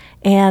watching,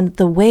 and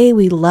the way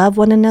we love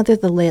one another,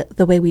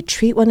 the way we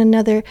treat one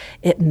another,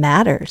 it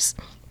matters.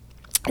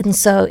 And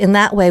so in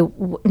that way,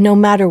 no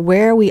matter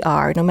where we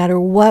are, no matter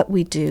what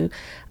we do,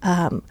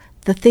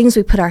 the things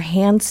we put our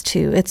hands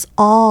to, it's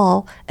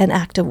all an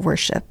act of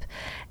worship.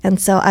 And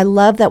so I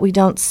love that we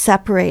don't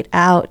separate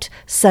out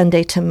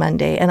Sunday to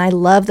Monday. And I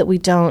love that we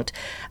don't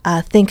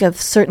think of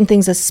certain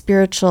things as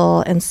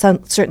spiritual and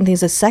certain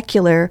things as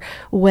secular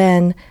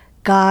when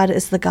God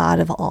is the God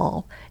of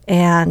all.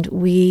 And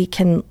we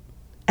can,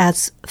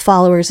 as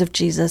followers of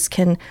Jesus,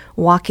 can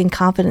walk in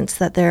confidence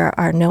that there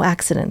are no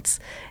accidents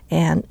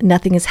and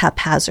nothing is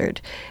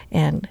haphazard.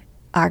 And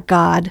our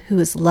God, who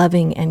is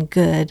loving and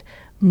good,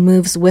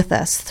 moves with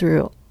us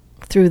through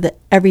the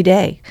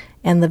everyday.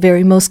 And the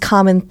very most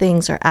common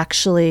things are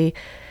actually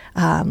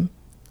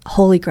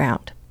holy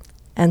ground.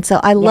 And so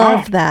I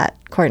love that,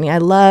 Courtney. I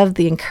love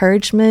the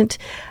encouragement.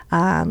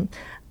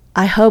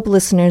 I hope,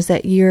 listeners,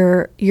 that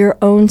your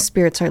own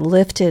spirits are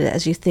lifted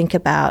as you think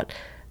about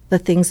the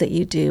things that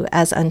you do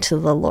as unto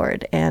the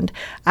Lord. And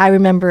I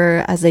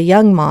remember as a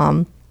young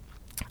mom,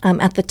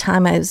 at the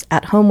time I was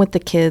at home with the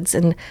kids,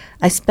 and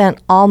I spent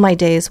all my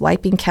days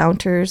wiping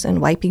counters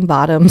and wiping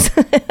bottoms.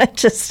 It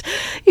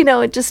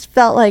just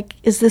felt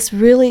like, does this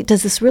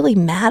really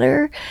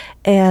matter?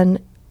 And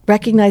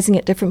recognizing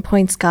at different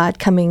points God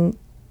coming,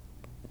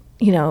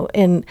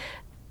 and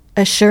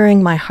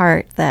assuring my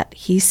heart that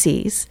He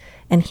sees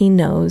and He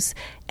knows,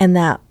 and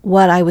that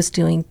what I was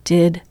doing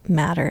did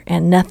matter,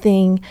 and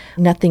nothing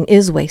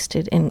is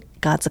wasted in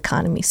God's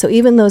economy. So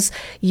even those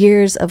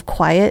years of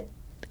quiet,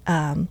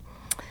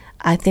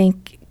 I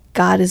think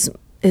God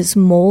is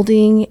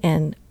molding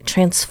and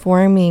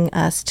transforming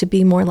us to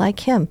be more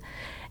like Him.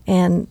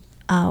 And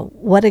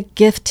what a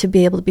gift to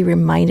be able to be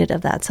reminded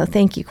of that. So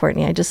thank you,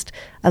 Courtney.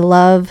 I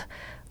love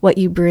what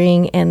you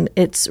bring, and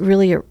it's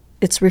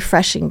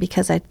refreshing,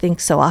 because I think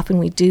so often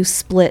we do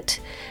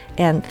split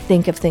and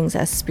think of things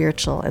as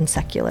spiritual and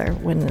secular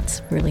when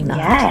it's really not.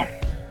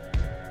 Yes.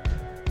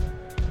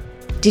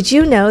 Did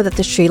you know that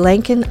the Sri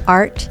Lankan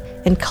Art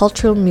and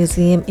Cultural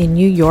Museum in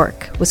New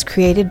York was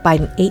created by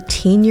an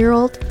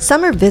 18-year-old?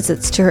 Summer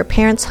visits to her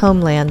parents'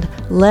 homeland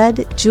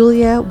led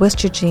Julia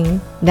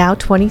Westerging, now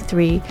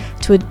 23,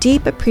 to a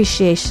deep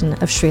appreciation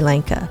of Sri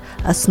Lanka,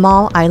 a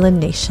small island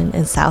nation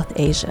in South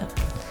Asia.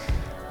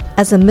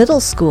 As a middle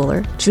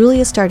schooler,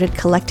 Julia started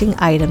collecting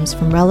items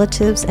from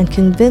relatives and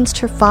convinced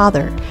her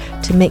father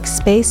to make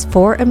space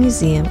for a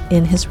museum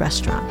in his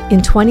restaurant.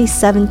 In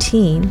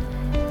 2017,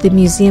 the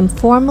museum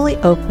formally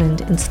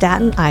opened in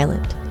Staten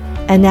Island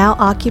and now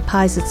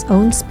occupies its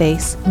own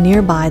space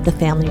nearby the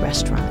family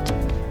restaurant.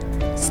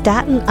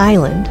 Staten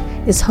Island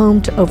is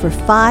home to over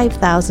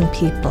 5,000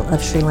 people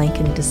of Sri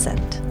Lankan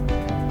descent.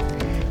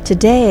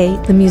 Today,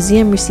 the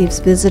museum receives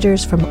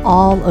visitors from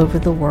all over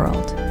the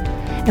world.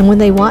 And when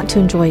they want to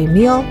enjoy a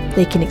meal,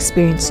 they can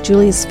experience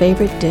Julia's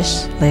favorite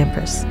dish,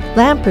 lampers.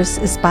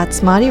 Lampers is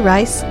basmati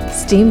rice,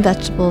 steamed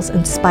vegetables,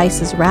 and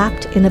spices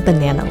wrapped in a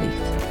banana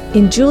leaf.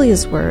 In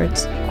Julia's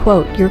words,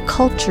 quote, "Your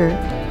culture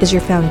is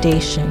your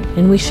foundation,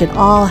 and we should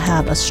all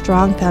have a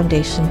strong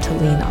foundation to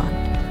lean on,"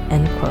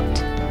 end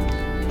quote.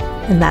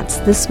 And that's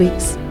this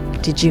week's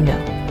Did You Know?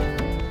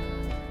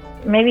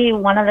 Maybe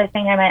one other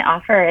thing I might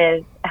offer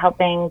is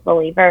helping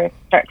believers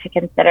start to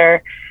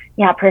consider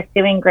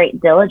pursuing great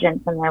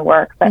diligence in their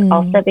work, but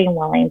also being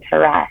willing to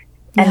rest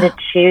and to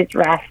choose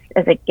rest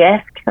as a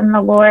gift from the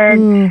Lord,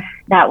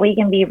 that we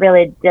can be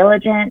really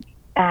diligent,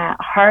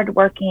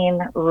 hardworking,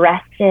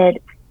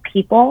 rested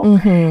people.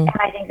 And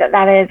I think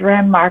that is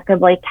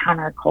remarkably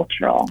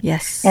countercultural.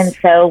 Yes. And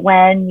so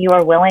when you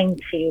are willing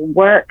to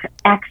work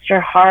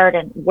extra hard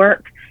and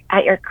work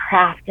at your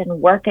craft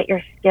and work at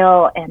your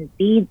skill and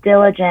be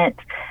diligent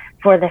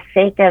for the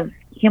sake of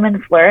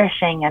human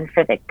flourishing and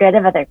for the good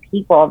of other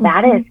people,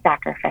 that is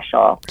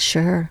sacrificial.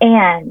 Sure.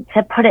 And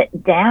to put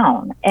it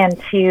down and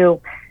to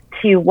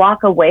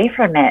walk away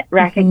from it,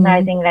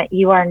 recognizing that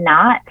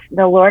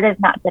the Lord is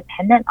not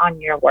dependent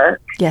on your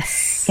work.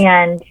 Yes.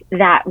 And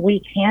that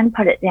we can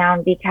put it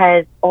down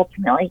because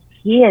ultimately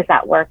He is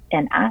at work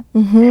in us.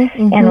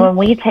 And when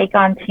we take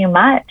on too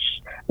much,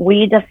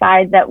 we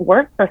decide that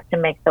we're supposed to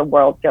make the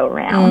world go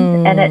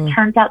round. And it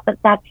turns out that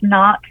that's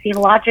not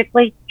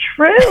theologically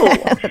true.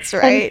 That's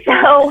right.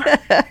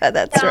 And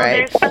that's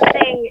right. There's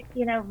something,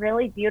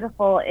 really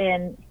beautiful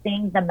in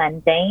seeing the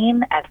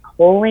mundane as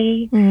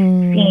holy,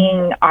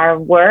 seeing our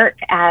work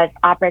as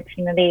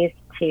opportunities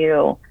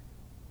to,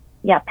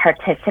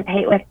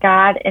 participate with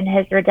God in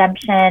His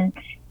redemption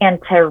and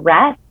to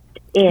rest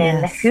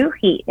in who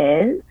He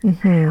is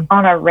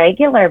on a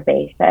regular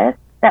basis,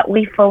 that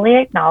we fully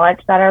acknowledge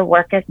that our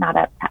work is not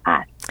up to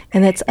us.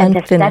 And it's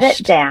unfinished. And to set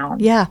it down.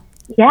 Yeah.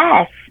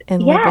 Yes.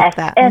 And live with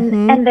that.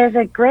 And there's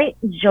a great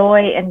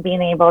joy in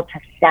being able to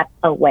step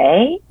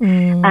away,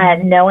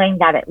 knowing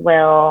that it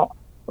will,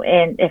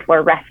 and if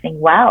we're resting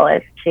well,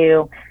 is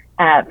to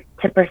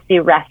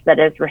pursue rest that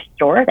is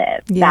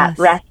restorative. Yes. That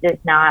rest is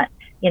not,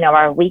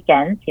 our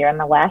weekends here in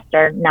the West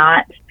are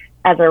not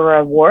as a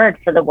reward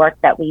for the work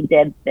that we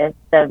did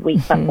the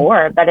week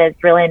before, but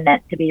it's really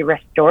meant to be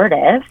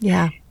restorative.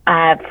 Yeah.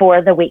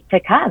 For the week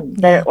to come.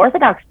 The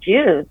Orthodox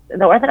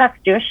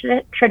Jewish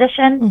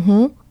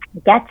tradition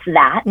gets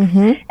that.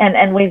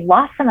 And we've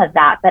lost some of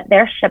that, but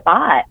their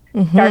Shabbat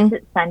starts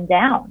at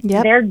sundown.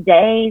 Their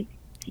day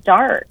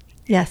start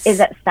is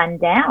at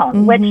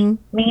sundown, which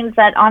means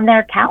that on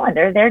their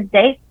calendar, their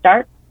day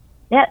starts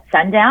at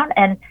sundown,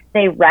 and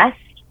they rest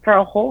for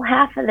a whole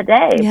half of the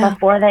day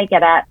before they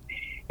get up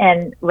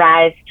and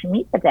rise to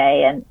meet the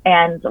day.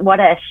 And what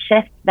a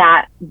shift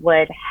that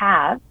would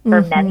have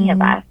for many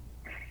of us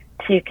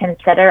to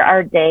consider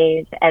our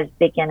days as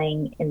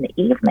beginning in the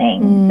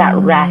evening. That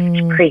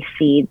rest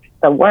precedes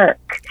the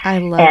work. I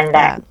love and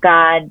that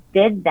God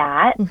did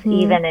that,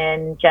 even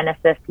in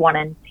Genesis 1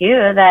 and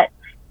 2, that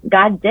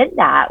God did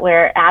that,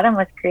 where Adam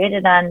was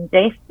created on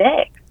day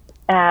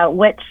 6,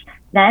 which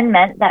then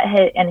meant that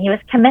he was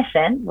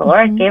commissioned. The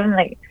Lord gave him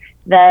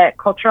the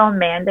cultural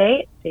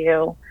mandate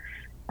to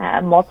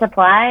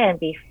multiply and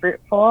be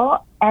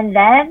fruitful. And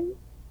then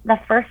the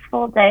first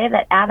full day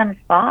that Adam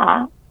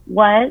saw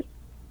was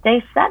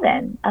day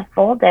 7, a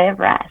full day of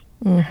rest.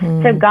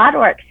 So God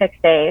worked 6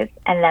 days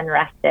and then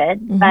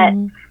rested. But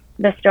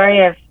the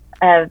story of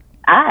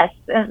us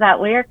is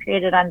that we are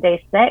created on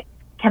day 6,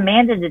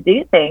 commanded to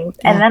do things,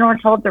 and then we're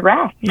told to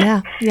rest.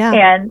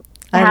 And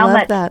how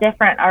much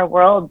different our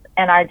world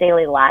and our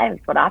daily lives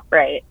would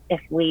operate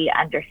if we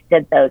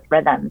understood those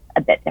rhythms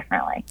a bit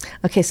differently.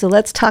 Okay, so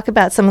let's talk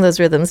about some of those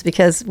rhythms,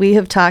 because we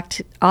have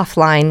talked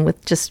offline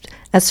with just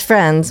as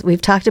friends.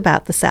 We've talked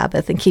about the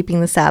Sabbath and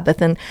keeping the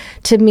Sabbath. And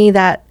to me,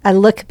 that I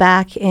look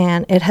back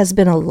and it has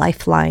been a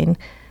lifeline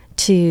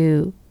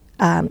to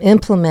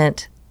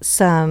implement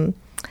some,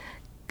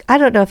 I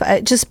don't know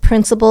if just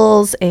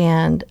principles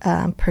and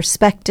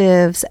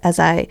perspectives, as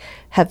I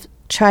have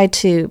tried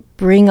to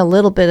bring a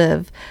little bit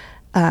of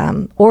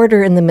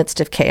order in the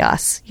midst of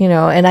chaos,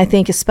 and I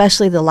think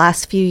especially the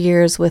last few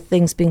years with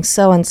things being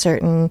so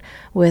uncertain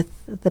with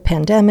the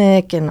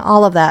pandemic and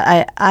all of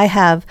that, I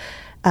have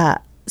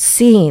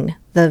seen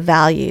the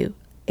value.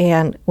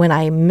 And when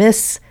I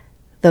miss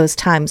those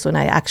times when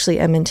I actually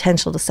am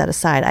intentional to set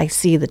aside, I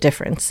see the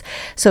difference.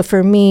 So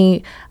for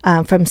me,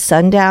 from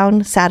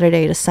sundown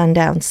Saturday to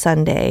sundown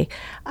Sunday,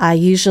 I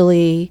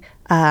usually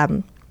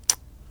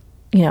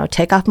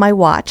take off my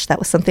watch. That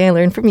was something I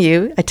learned from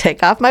you. I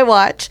take off my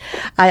watch.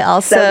 I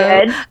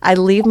also, I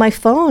leave my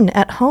phone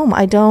at home.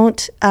 I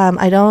don't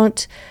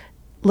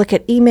look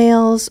at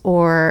emails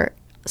or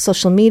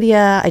social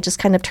media. I just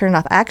kind of turn it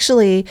off. I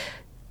actually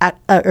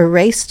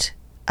erased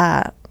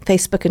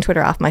Facebook and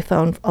Twitter off my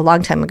phone a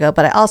long time ago,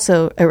 but I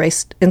also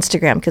erased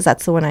Instagram because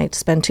that's the one I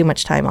spend too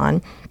much time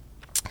on.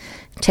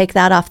 Take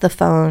that off the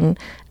phone,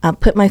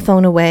 put my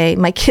phone away.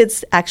 My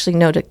kids actually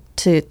know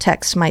to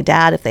text my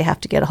dad if they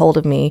have to get a hold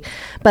of me,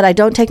 but I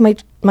don't take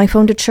my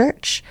phone to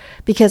church,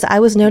 because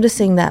I was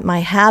noticing that my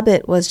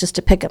habit was just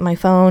to pick up my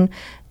phone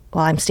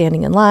while I'm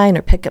standing in line,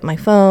 or pick up my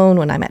phone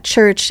when I'm at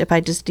church if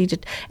I just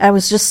needed. I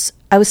was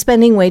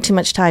spending way too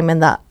much time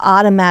in the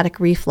automatic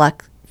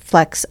reflex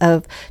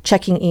of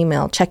checking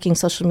email, checking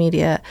social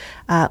media,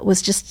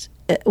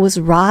 it was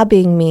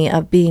robbing me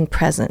of being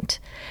present.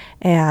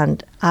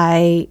 And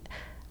I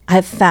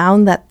have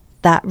found that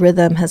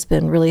rhythm has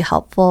been really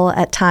helpful.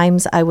 At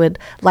times I would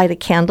light a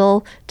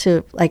candle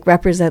to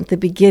represent the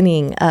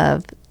beginning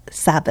of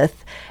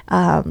Sabbath.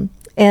 And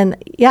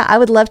I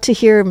would love to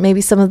hear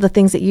maybe some of the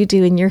things that you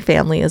do in your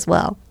family as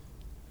well.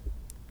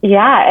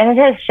 Yeah, and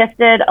it has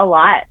shifted a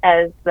lot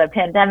as the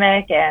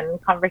pandemic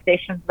and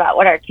conversations about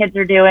what our kids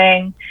are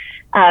doing.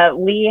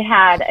 We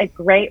had a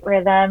great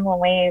rhythm when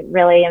we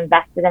really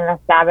invested in the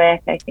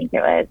Sabbath. I think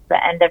it was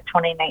the end of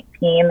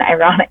 2019,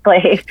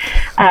 ironically,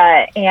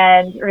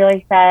 and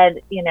really said,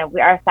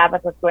 our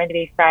Sabbath was going to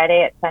be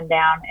Friday at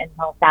sundown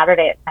until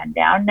Saturday at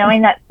sundown,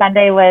 knowing that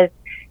Sunday was,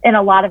 in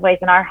a lot of ways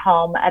in our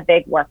home, a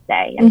big work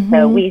day. And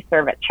so we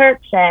serve at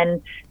church and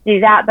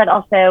do that, but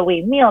also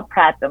we meal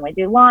prep and we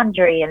do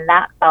laundry, and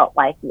that felt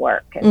like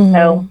work. And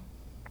so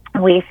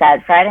we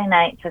said Friday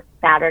night to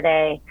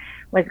Saturday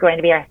was going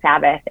to be our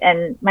Sabbath.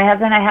 And my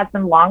husband and I had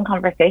some long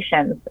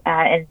conversations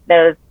in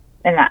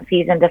that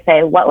season to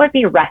say, what would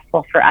be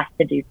restful for us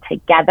to do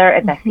together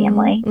as a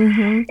family?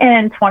 And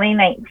in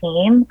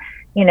 2019,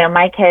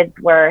 my kids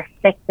were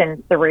 6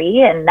 and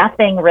 3, and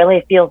nothing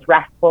really feels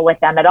restful with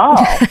them at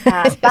all.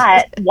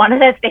 But one of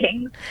the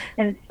things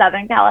in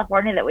Southern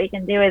California that we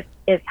can do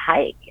is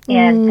hike,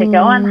 and to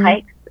go on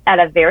hikes at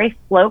a very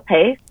slow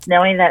pace,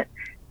 knowing that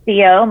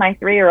Theo, my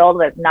 3-year-old,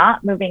 was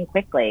not moving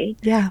quickly.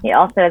 He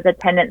also has a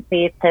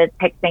tendency to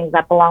pick things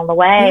up along the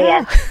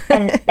way,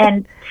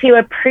 and to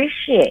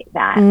appreciate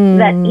that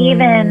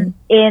even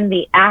in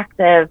the act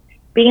of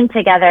being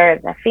together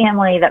as a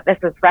family, that this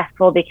is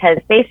restful, because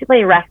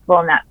basically restful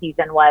in that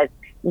season was,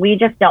 we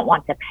just don't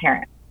want to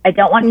parent. I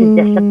don't want to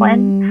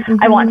discipline.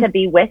 I want to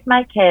be with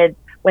my kids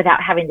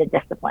without having to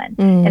discipline.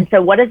 And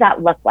so what does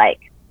that look like?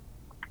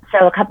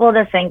 So a couple of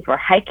those things were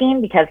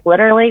hiking, because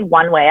literally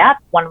one way up,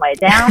 one way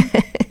down,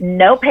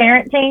 no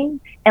parenting,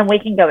 and we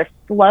can go as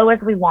slow as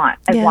we want,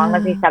 as long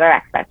as we set our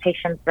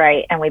expectations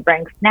right, and we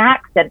bring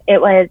snacks, and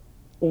it was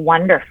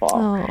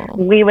wonderful.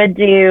 We would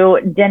do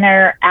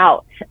dinner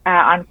out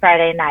on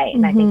Friday night,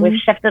 and I think we've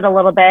shifted a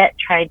little bit,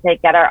 tried to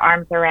get our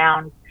arms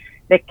around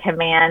the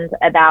command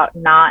about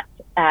not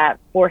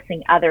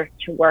forcing others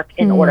to work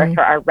in order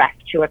for our rest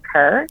to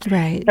occur.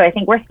 Right. So I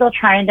think we're still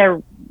trying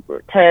to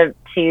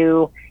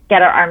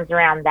get our arms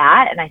around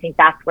that. And I think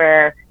that's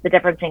where the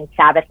difference in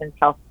Sabbath and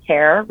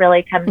self-care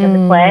really comes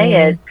into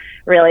play, is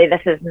really,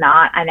 this is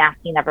not, I'm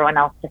asking everyone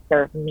else to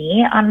serve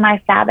me on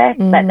my Sabbath,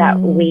 but that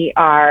we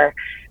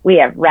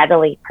have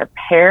readily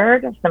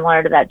prepared,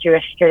 similar to that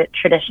Jewish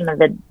tradition of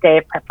the day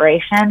of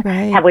preparation.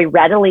 Right. Have we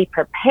readily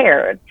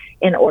prepared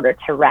in order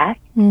to rest?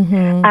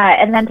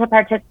 And then to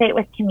participate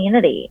with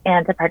community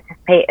and to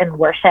participate in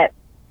worship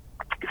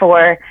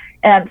for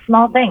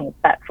small things,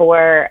 but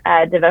for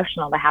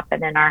devotional to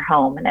happen in our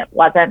home. And it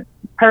wasn't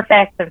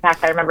perfect. In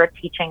fact, I remember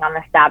teaching on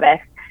the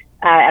Sabbath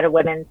at a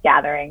women's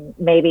gathering.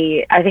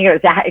 Maybe, I think it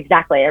was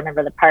exactly, I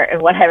remember the part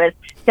and what I was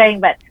saying,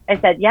 but I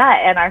said,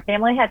 yeah, and our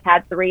family has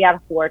had 3 out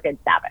of 4 good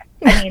Sabbaths.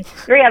 I mean,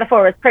 3 out of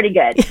 4 was pretty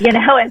good, you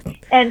know,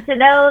 and to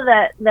know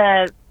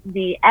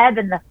the ebb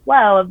and the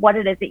flow of what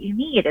it is that you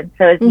need. And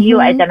so as you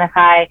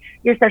identify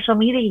your social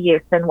media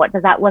use and what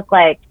does that look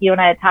like, you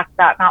and I had talked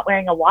about not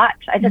wearing a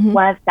watch. I just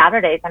love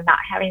Saturdays and not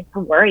having to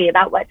worry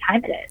about what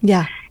time it is.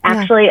 Yeah.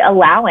 Actually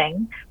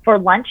allowing for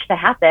lunch to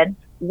happen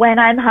when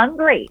I'm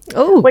hungry,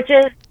 which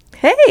is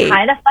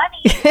kind of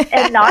funny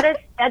and not as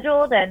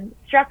scheduled and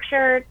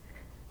structured,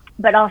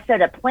 but also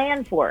to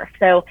plan for.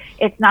 So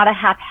it's not a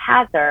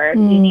haphazard.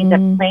 You need to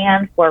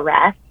plan for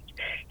rest.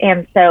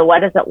 And so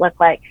what does it look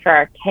like for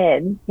our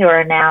kids who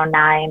are now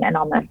 9 and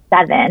almost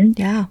 7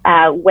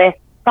 with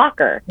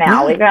soccer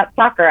now? We've got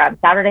soccer on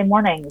Saturday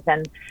mornings,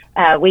 and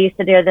we used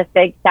to do this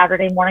big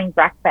Saturday morning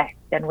breakfast,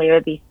 and we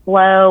would be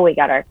slow. We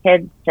got our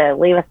kids to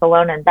leave us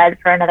alone in bed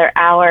for another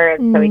hour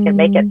so we could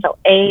make it till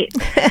 8.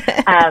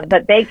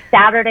 But big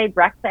Saturday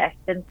breakfast.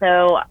 And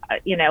so,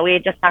 you know, we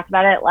had just talked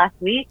about it last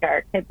week.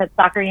 Our kids had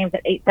soccer games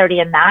at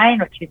 8:30 and 9,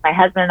 which means my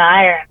husband and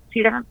I are in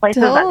 2 different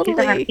places on 2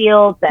 different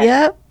fields.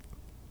 And,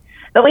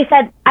 but we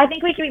said, I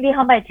think we can be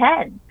home by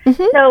 10.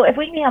 So if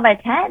we can be home by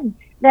 10,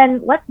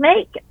 then let's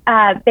make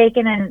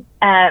bacon and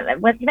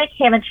let's make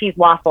ham and cheese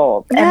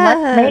waffles, and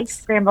let's make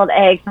scrambled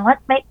eggs, and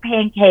let's make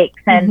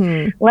pancakes,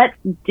 and let's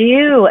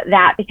do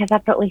that, because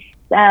that's what we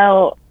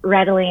so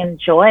readily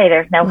enjoy.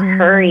 There's no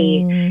hurry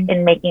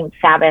in making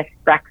Sabbath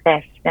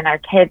breakfast, and our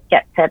kids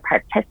get to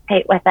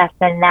participate with us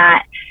in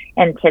that,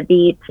 and to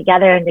be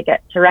together and to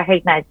get to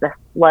recognize the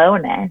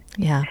slowness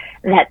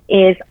that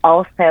is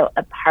also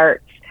a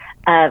part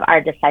of our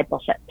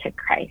discipleship to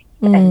Christ.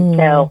 And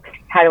so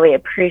how do we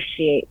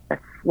appreciate the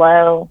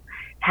flow?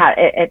 How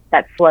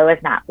that flow is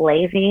not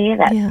lazy,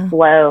 that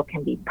flow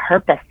can be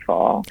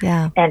purposeful,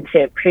 and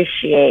to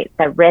appreciate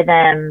the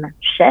rhythm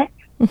shift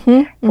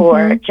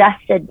for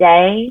just a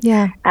day,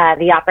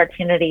 the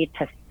opportunity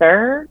to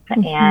serve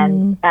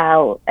and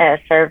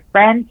serve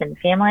friends and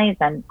families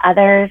and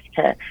others,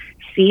 to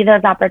see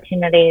those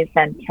opportunities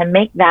and to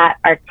make that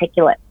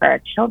articulate for our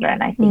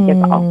children, I think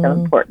is also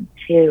important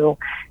too,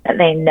 that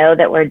they know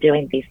that we're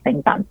doing these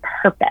things on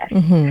purpose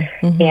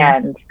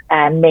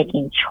and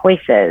making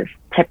choices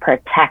to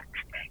protect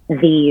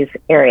these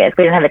areas.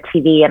 We don't have a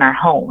TV in our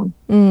home.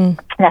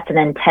 That's an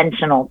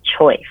intentional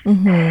choice. You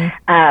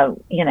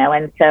know,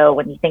 and so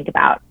when you think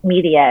about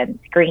media and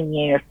screen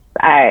use,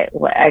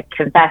 I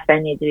confess I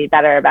need to be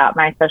better about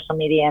my social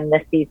media in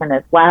this season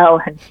as well.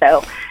 And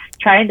so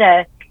trying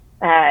to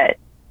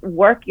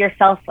work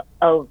yourself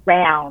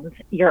around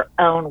your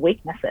own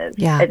weaknesses.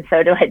 And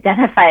so to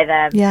identify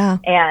them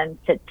and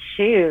to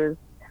choose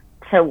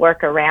to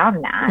work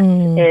around that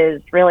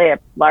is really a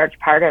large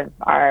part of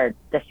our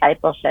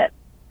discipleship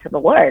to the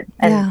Lord.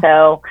 And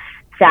so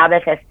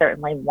Sabbath is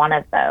certainly one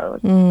of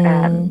those.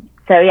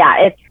 So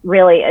yeah, it's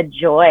really a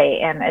joy.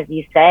 And as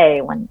you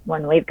say, when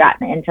we've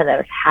gotten into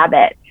those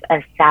habits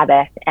of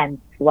Sabbath and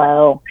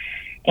flow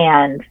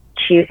and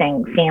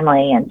choosing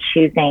family and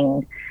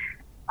choosing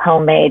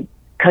homemade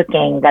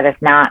cooking that is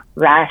not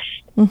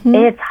rushed,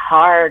 it's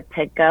hard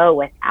to go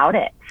without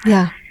it.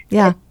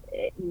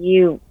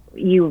 You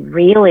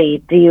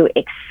really do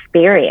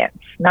experience,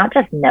 not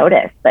just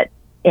notice, but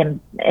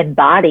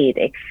embodied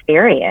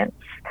experience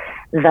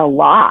the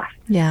loss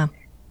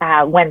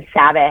when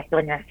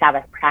your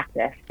Sabbath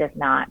practice does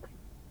not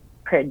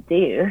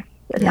produce.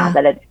 Not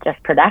that it's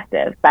just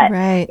productive, but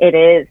it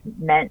is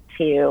meant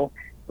to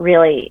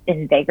really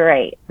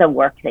invigorate the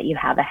work that you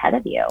have ahead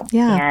of you.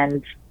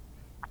 And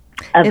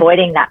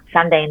avoiding that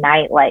Sunday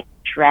night like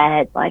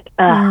dread, like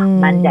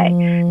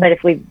Monday. But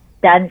if we've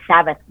done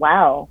Sabbath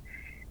well,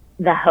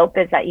 the hope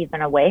is that you've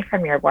been away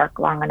from your work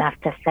long enough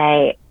to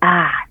say,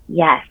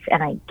 yes,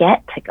 and I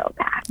get to go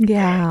back.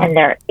 And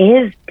there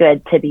is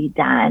good to be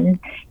done.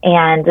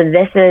 And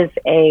this is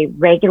a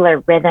regular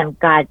rhythm.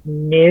 God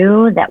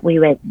knew that we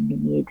would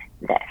need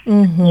this. He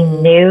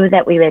knew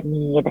that we would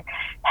need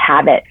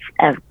habits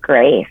of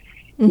grace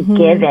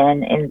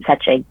given in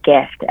such a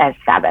gift as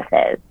Sabbath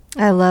is.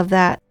 I love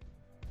that.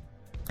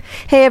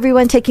 Hey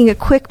everyone, taking a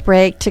quick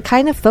break to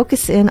kind of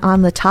focus in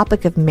on the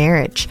topic of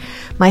marriage.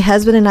 My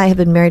husband and I have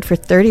been married for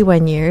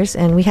 31 years,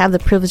 and we have the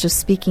privilege of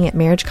speaking at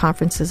marriage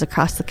conferences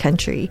across the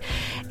country.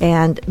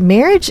 And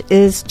marriage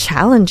is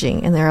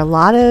challenging, and there are a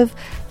lot of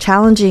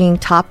challenging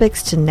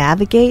topics to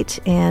navigate.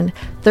 And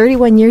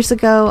 31 years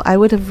ago, I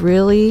would have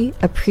really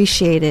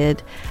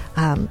appreciated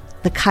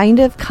the kind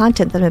of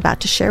content that I'm about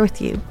to share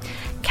with you.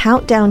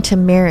 Countdown to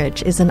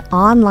Marriage is an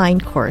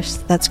online course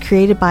that's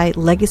created by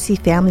Legacy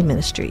Family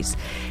Ministries,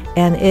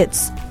 and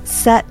it's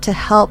set to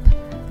help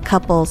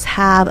couples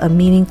have a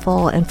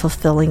meaningful and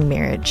fulfilling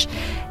marriage.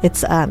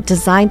 It's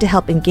designed to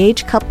help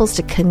engage couples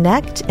to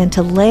connect and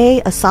to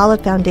lay a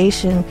solid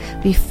foundation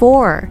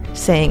before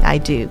saying I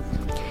do.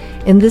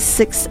 In this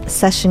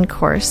 6-session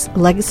course,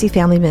 Legacy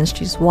Family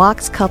Ministries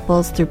walks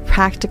couples through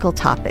practical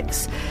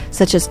topics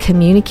such as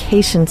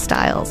communication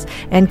styles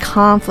and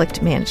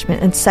conflict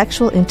management and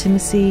sexual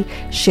intimacy,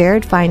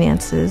 shared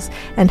finances,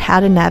 and how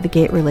to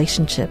navigate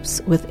relationships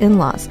with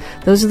in-laws.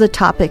 Those are the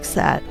topics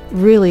that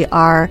really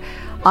are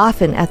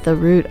often at the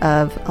root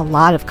of a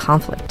lot of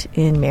conflict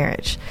in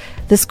marriage.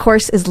 This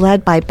course is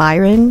led by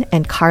Byron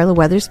and Carla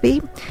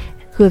Weathersby,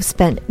 who have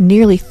spent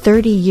nearly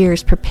 30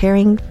 years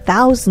preparing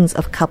thousands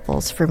of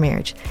couples for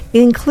marriage,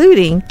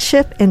 including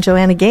Chip and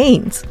Joanna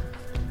Gaines.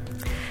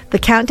 The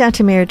Countdown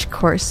to Marriage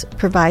course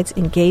provides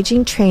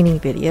engaging training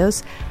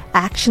videos,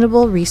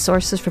 actionable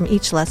resources from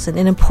each lesson,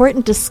 and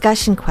important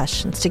discussion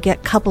questions to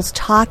get couples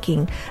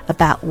talking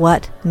about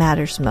what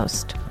matters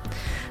most.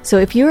 So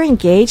if you're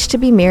engaged to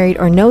be married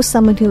or know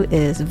someone who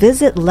is,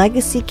 visit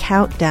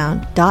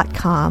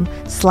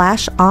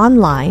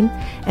legacycountdown.com/online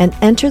and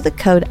enter the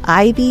code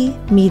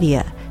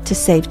IBMedia to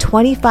save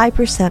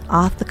 25%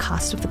 off the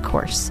cost of the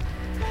course.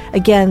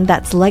 Again,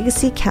 that's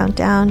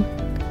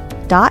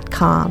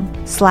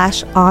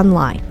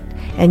legacycountdown.com/online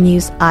and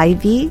use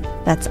IV,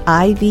 that's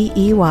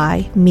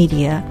IVEY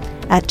media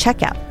at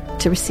checkout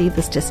to receive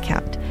this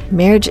discount.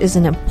 Marriage is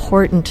an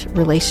important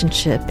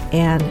relationship,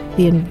 and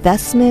the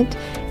investment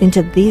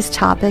into these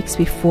topics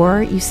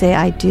before you say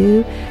I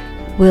do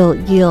will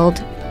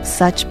yield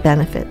such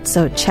benefit.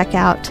 So check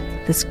out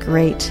this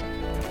great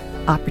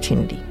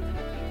opportunity.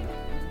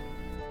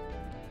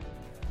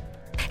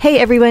 Hey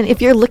everyone,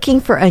 if you're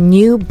looking for a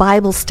new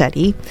Bible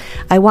study,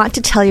 I want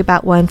to tell you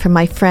about one from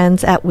my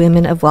friends at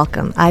Women of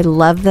Welcome. I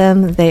love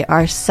them. They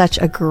are such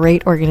a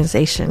great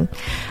organization.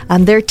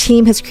 Their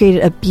team has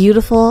created a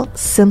beautiful,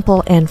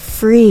 simple, and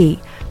free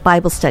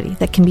Bible study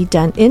that can be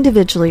done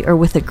individually or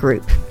with a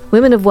group.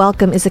 Women of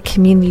Welcome is a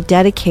community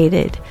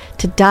dedicated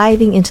to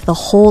diving into the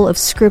whole of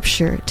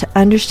Scripture to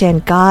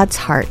understand God's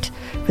heart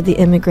for the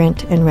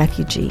immigrant and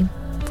refugee.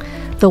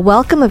 The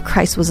welcome of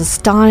Christ was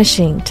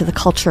astonishing to the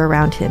culture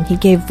around him. He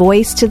gave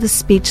voice to the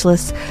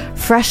speechless,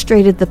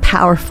 frustrated the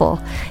powerful,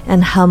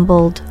 and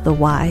humbled the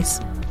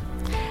wise.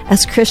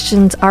 As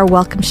Christians, our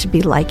welcome should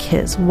be like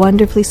his,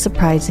 wonderfully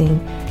surprising,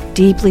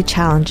 deeply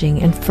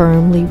challenging, and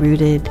firmly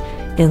rooted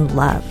in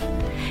love.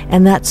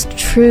 And that's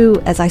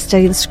true as I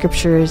study the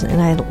Scriptures and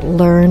I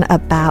learn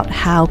about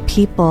how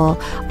people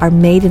are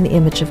made in the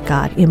image of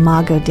God,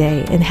 Imago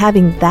Dei. And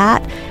having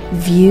that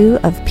view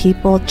of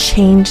people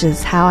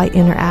changes how I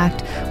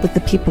interact with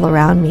the people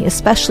around me,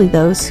 especially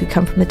those who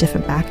come from a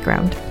different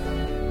background.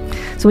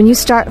 So when you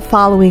start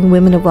following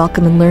Women of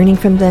Welcome and learning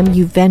from them,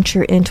 you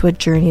venture into a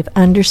journey of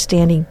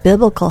understanding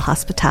biblical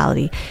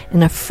hospitality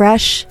in a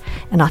fresh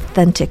and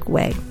authentic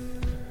way.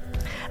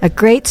 A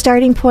great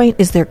starting point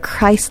is their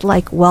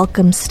Christ-like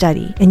welcome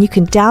study, and you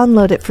can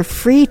download it for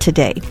free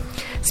today.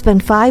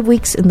 Spend 5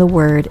 weeks in the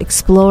Word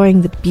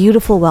exploring the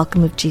beautiful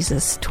welcome of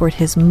Jesus toward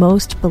his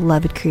most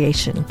beloved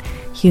creation,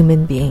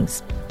 human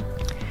beings.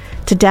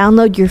 To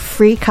download your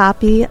free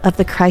copy of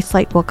the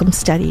Christ-like welcome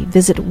study,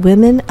 visit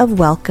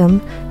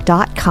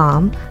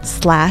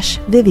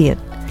womenofwelcome.com/Vivian.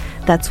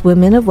 That's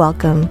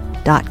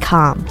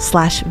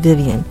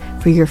womenofwelcome.com/Vivian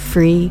for your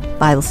free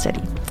Bible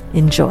study.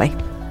 Enjoy.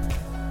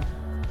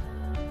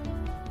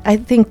 I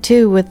think,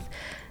 too, with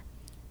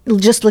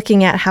just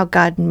looking at how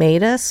God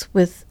made us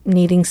with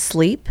needing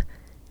sleep,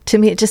 to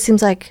me, it just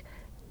seems like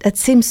it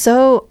seems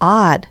so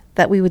odd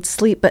that we would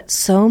sleep, but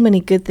so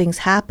many good things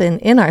happen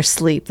in our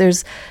sleep.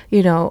 There's,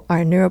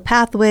 our neural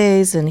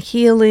pathways and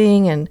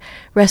healing and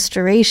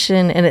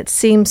restoration, and it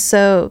seems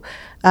so,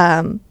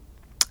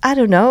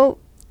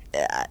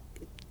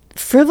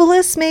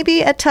 frivolous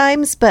maybe at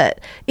times, but,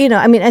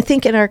 I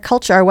think in our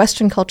culture, our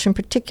Western culture in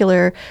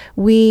particular,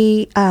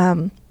 we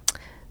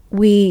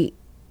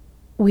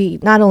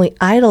not only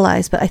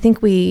idolize, but I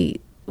think we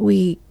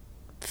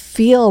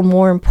feel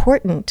more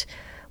important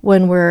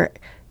when our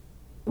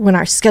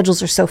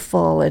schedules are so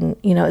full, and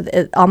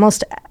it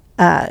almost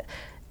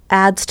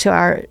adds to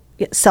our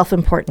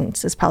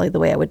self-importance is probably the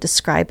way I would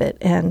describe it.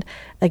 And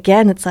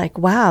again, it's like,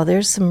 wow,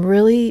 there's some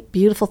really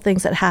beautiful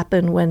things that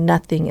happen when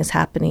nothing is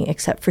happening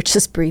except for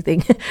just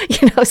breathing.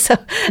 So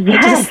I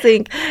just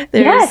think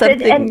there's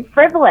something and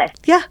frivolous.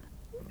 Yeah.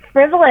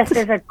 Frivolous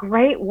is a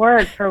great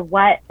word for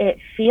what it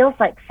feels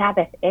like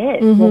Sabbath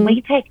is. Mm-hmm. When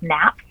we take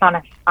naps on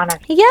a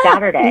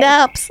Saturday,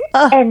 naps,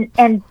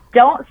 and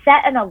don't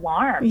set an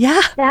alarm.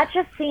 Yeah. That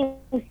just seems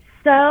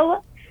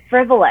so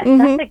frivolous.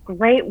 That's a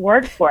great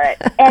word for it.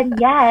 And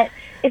yet,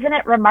 isn't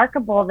it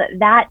remarkable that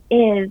that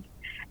is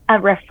a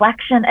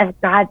reflection of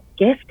God's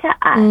gift to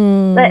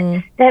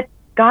us? That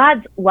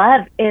God's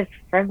love is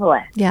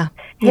frivolous. Yeah.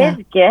 His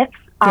gifts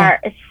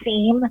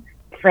seem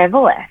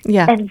frivolous.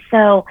 Yeah. And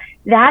so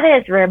that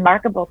is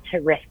remarkable to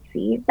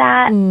receive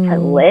that, to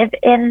live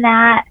in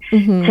that,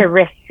 to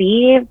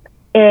receive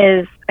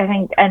is, I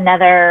think,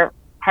 another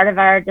part of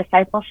our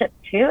discipleship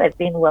too, is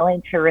being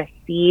willing to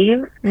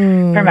receive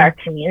from our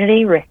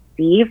community,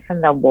 receive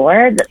from the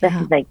Lord, that this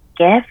is a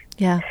gift.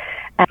 Yeah.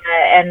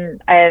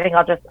 And I think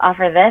I'll just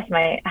offer this.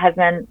 My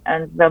husband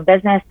owns a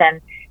business,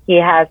 and he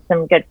has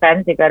some good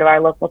friends who go to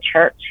our local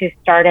church who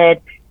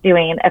started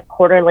doing a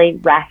quarterly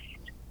rest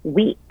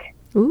week.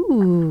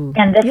 Ooh.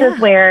 And this is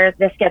where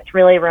this gets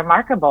really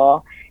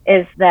remarkable,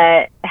 is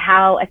that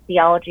how a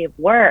theology of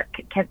work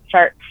can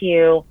start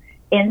to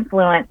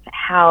influence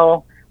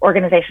how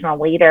organizational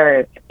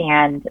leaders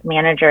and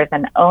managers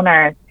and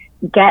owners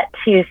get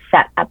to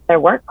set up their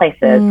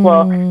workplaces.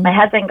 Well, my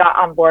husband got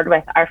on board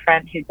with our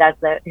friend who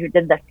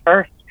did this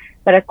first,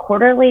 but a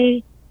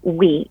quarterly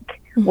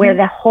week where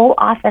the whole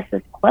office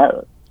is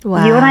closed.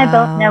 Wow. You and I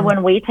both know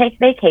when we take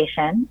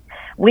vacation,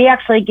 we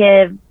have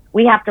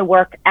to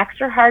work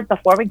extra hard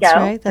before we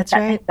go. That's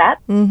right.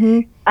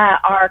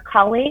 Our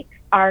colleagues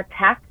are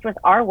taxed with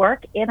our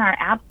work in our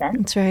absence.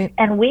 That's right.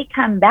 And we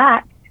come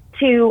back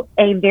to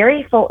a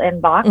very full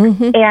inbox,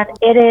 and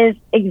it is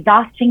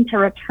exhausting to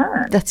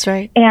return. That's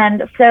right.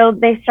 And so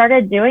they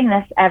started doing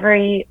this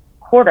every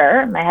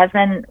quarter. My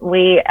husband,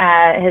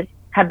 his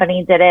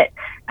company did it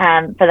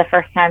for the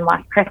first time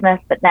last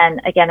Christmas, but then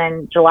again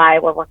in July.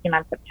 We're working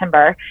on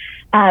September.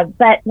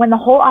 But when the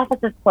whole office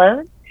is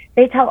closed,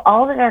 they tell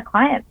all of their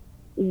clients,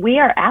 we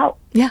are out.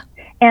 Yeah.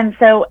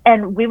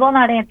 And we will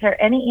not answer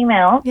any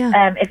emails.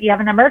 If you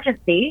have an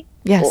emergency,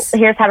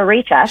 here's how to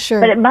reach us. Sure.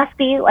 But it must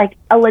be like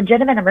a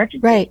legitimate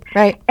emergency.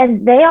 Right.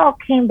 And they all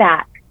came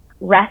back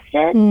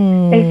rested.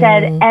 They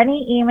said,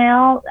 any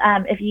email,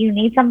 if you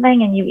need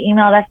something and you've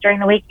emailed us during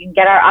the week, you can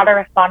get our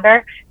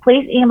autoresponder.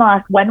 Please email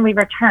us when we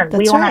return.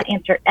 We will not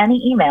answer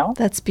any email.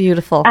 That's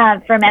beautiful.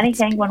 From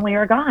anything when we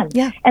are gone.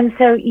 Yeah. And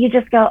so you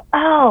just go,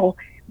 oh,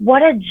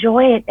 what a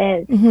joy it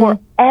is for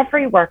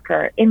every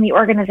worker in the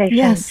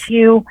organization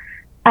to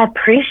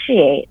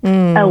appreciate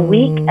a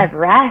week of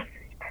rest,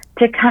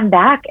 to come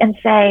back and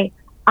say,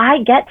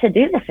 I get to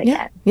do this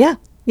again. Yeah.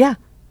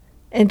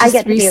 And just I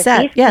get to reset.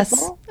 Be with these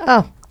people.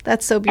 Oh,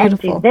 that's so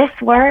beautiful. And do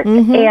this work.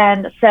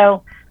 And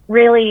so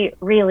really,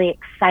 really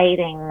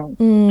exciting,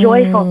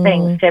 joyful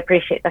things to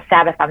appreciate the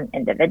Sabbath on an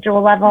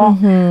individual level,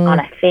 on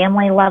a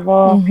family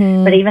level,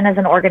 but even as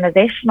an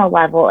organizational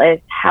level, is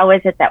how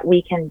is it that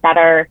we can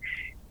better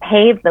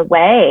pave the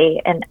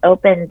way and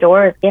open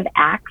doors, give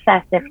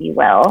access, if you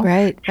will,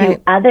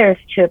 to others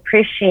to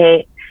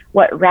appreciate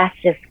what rest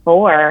is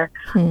for.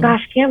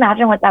 Gosh, can you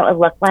imagine what that would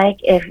look like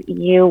if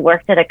you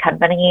worked at a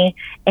company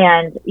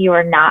and you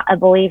were not a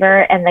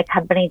believer and the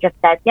company just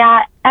said,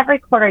 every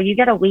quarter you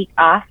get a week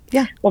off.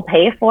 We'll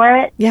pay for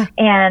it.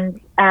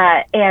 And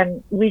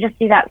we just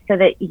do that so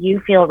that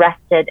you feel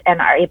rested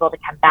and are able to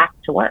come back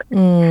to work.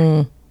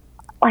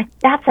 Like,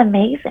 that's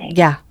amazing.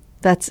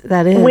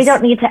 That is. We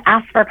don't need to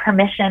ask for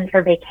permission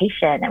for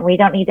vacation, and we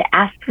don't need to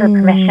ask for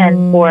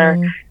permission for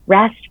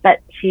rest, but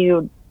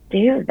to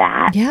do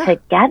that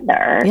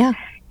together.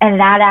 And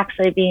that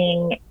actually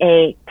being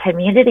a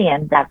community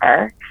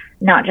endeavor,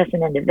 not just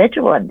an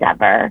individual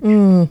endeavor.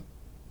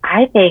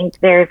 I think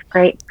there's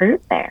great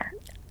fruit there.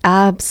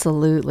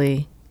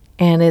 Absolutely.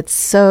 And it's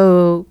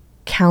so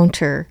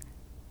counter.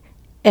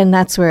 And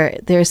that's where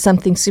there's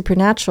something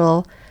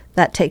supernatural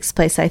that takes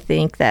place, I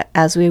think, that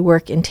as we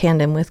work in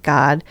tandem with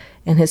God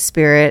and His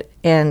Spirit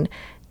and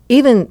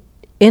even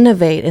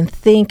innovate and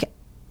think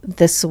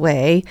this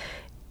way,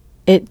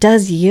 it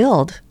does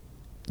yield.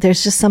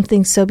 There's just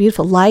something so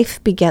beautiful.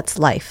 Life begets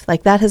life.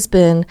 Like, that has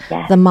been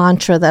the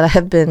mantra that I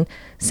have been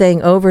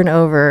saying over and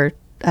over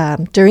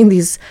during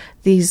these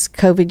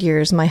COVID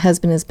years. My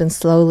husband has been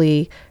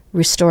slowly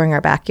restoring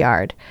our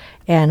backyard.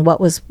 And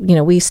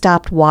we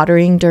stopped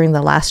watering during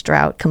the last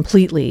drought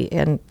completely.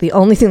 And the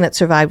only thing that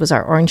survived was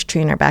our orange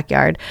tree in our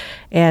backyard.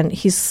 And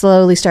he's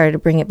slowly started to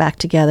bring it back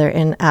together.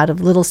 And out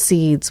of little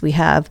seeds, we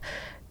have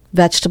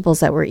vegetables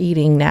that we're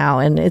eating now.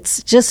 And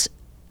it's just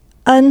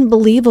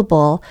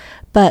unbelievable.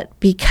 But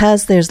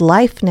because there's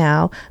life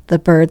now, the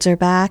birds are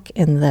back,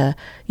 and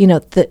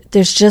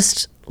there's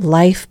just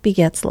life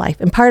begets life.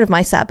 And part of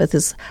my Sabbath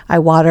is I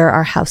water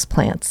our house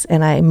plants,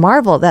 and I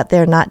marvel that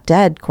they're not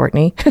dead,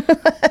 Courtney.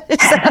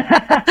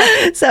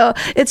 So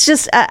it's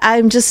just,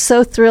 I'm just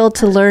so thrilled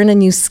to learn a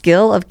new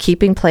skill of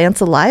keeping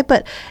plants alive.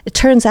 But it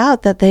turns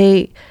out that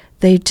they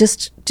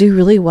just do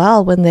really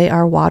well when they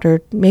are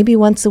watered maybe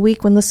once a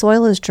week when the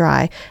soil is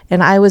dry.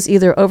 And I was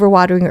either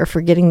overwatering or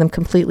forgetting them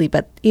completely,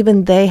 but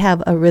even they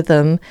have a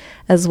rhythm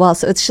as well.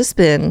 So it's just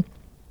been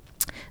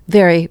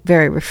very,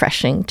 very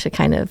refreshing to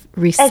kind of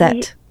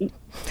reset.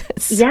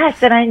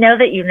 Yes, and I know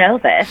that you know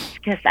this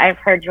because I've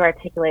heard you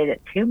articulate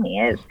it to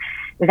me, is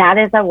that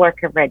is a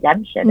work of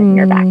redemption in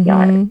your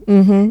backyard.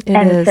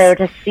 And so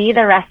to see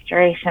the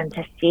restoration,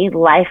 to see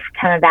life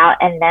come about,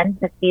 and then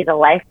to see the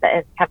life that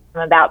has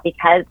come about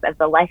because of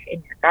the life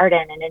in your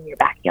garden and in your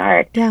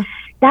backyard. Yeah.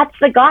 That's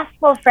the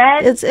gospel,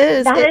 friend. It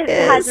is. That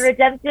is God's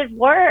redemptive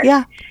work.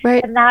 Yeah,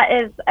 right. And that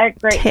is a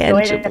great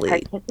joy to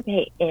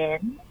participate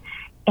in,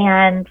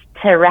 and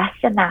to rest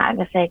in that and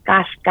to say,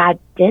 gosh, God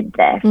did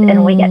this,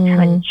 and we get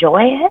to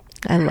enjoy it.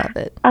 I love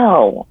it.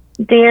 Oh,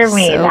 dear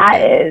me, that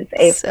is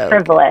a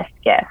frivolous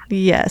gift.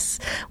 Yes.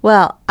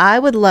 Well, I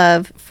would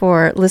love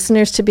for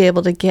listeners to be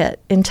able to get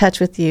in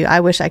touch with you. I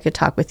wish I could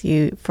talk with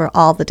you for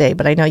all the day,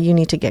 but I know you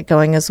need to get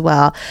going as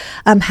well.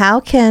 How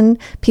can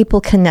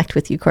people connect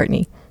with you,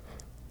 Courtney?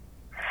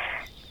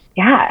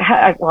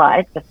 Yeah, well,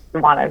 I just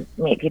want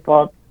to meet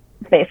people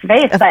face to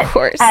face. Of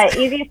course.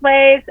 Easiest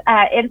ways,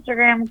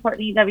 Instagram,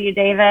 Courtney W.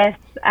 Davis.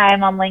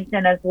 I'm on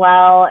LinkedIn as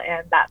well,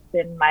 and that's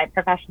in my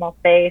professional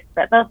space.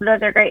 But both of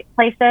those are great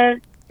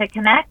places to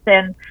connect,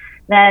 and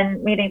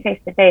then meeting face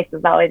to face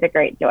is always a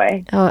great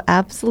joy. Oh,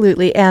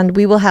 absolutely. And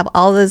we will have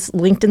all those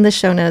linked in the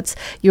show notes.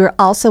 You're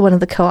also one of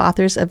the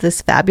co-authors of this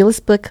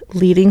fabulous book,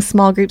 Leading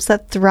Small Groups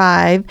That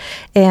Thrive.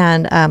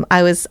 And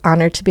I was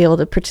honored to be able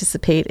to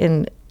participate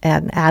in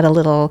and add a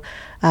little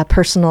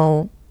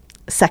personal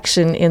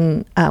section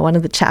in one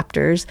of the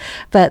chapters.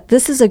 But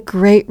this is a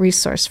great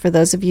resource for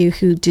those of you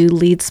who do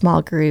lead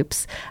small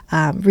groups,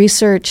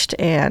 researched,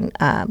 and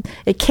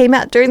it came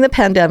out during the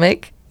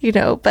pandemic,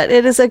 but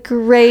it is a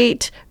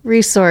great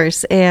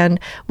resource, and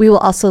we will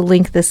also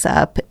link this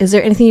up. Is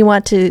there anything you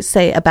want to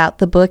say about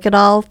the book at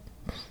all?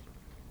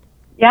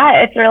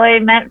 Yeah, it's really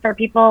meant for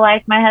people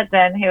like my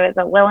husband, who is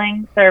a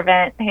willing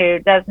servant, who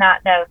does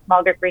not know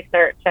small group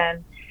research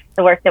and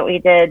the work that we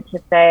did, to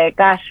say,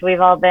 gosh, we've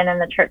all been in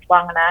the church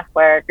long enough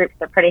where groups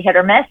are pretty hit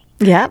or miss.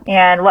 Yeah.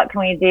 And what can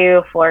we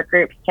do for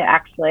groups to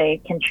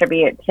actually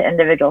contribute to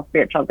individual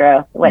spiritual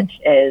growth, which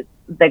is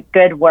the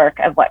good work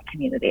of what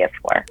community is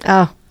for.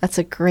 Oh, that's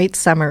a great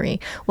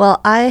summary.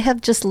 Well, I have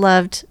just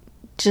loved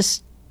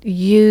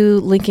you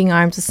linking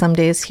arms with Some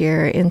Days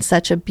Here in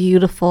such a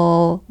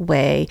beautiful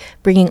way,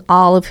 bringing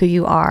all of who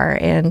you are.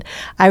 And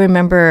I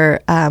remember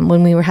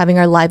when we were having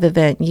our live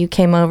event, you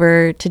came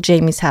over to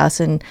Jamie's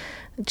house and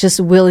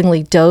just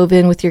willingly dove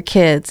in with your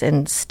kids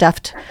and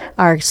stuffed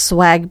our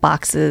swag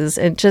boxes.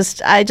 And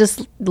I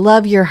just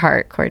love your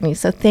heart, Courtney.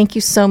 So thank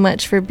you so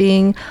much for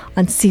being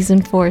on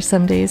season 4,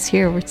 Some Days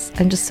Here.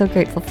 I'm just so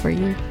grateful for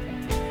you.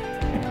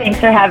 Thanks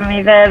for having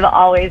me, Viv.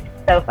 Always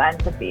so fun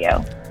to see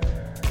you.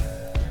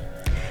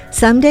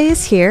 Some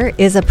Days Here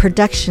is a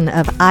production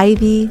of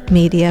Ivy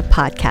Media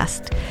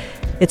Podcast.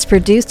 It's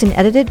produced and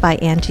edited by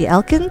Angie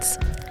Elkins,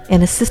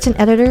 and assistant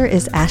editor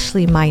is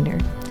Ashley Miner.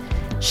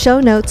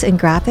 Show notes and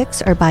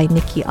graphics are by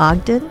Nikki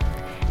Ogden,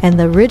 and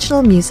the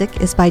original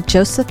music is by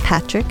Joseph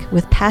Patrick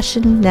with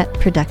Passion Net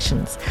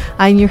Productions.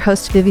 I'm your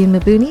host, Vivian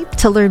Mabuni.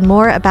 To learn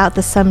more about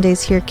the Some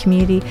Days Here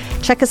community,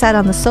 check us out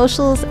on the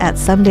socials at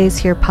Some Days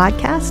Here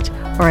Podcast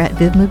or at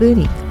Viv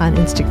Mabuni on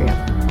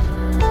Instagram.